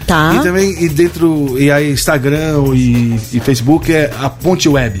 P's. Tá. E também, e aí Instagram e Facebook é a Ponte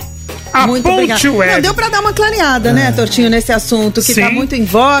Web. Muito obrigada. Não, deu pra dar uma clareada, né, Tortinho, nesse assunto que tá muito em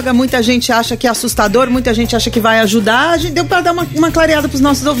voga, muita gente acha que é assustador, muita gente acha que vai ajudar, deu pra dar uma clareada pros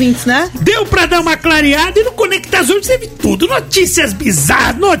nossos ouvintes, né? Deu pra dar uma clareada e no Conectados hoje teve tudo, notícias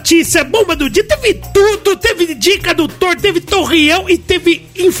bizarras, notícia bomba do dia, teve tudo, teve dica do Thor, teve torreão e teve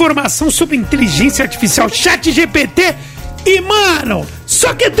informação sobre inteligência artificial, ChatGPT. E, mano,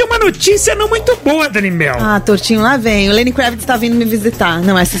 só que tem uma notícia não muito boa, Dani Mel. Tortinho, lá vem. O Lenny Kravitz tá vindo me visitar.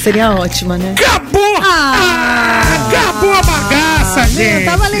 Não, essa seria ótima, né? Acabou! Acabou a bagaça, gente.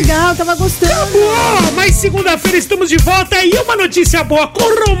 Tava legal, tava gostando. Acabou! Mas segunda-feira estamos de volta e uma notícia boa com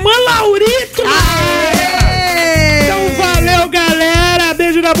o Romã Laurito. Então valeu, galera.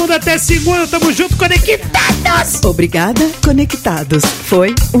 Beijo na bunda até segunda. Tamo junto, Conectados. Obrigada, Conectados.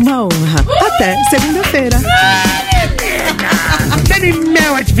 Foi uma honra. Até segunda-feira.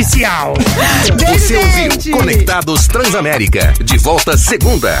 Mel artificial. Você ouviu Conectados Transamérica. De volta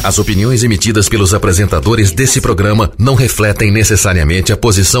segunda. As opiniões emitidas pelos apresentadores desse programa não refletem necessariamente a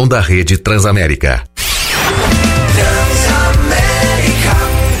posição da rede Transamérica.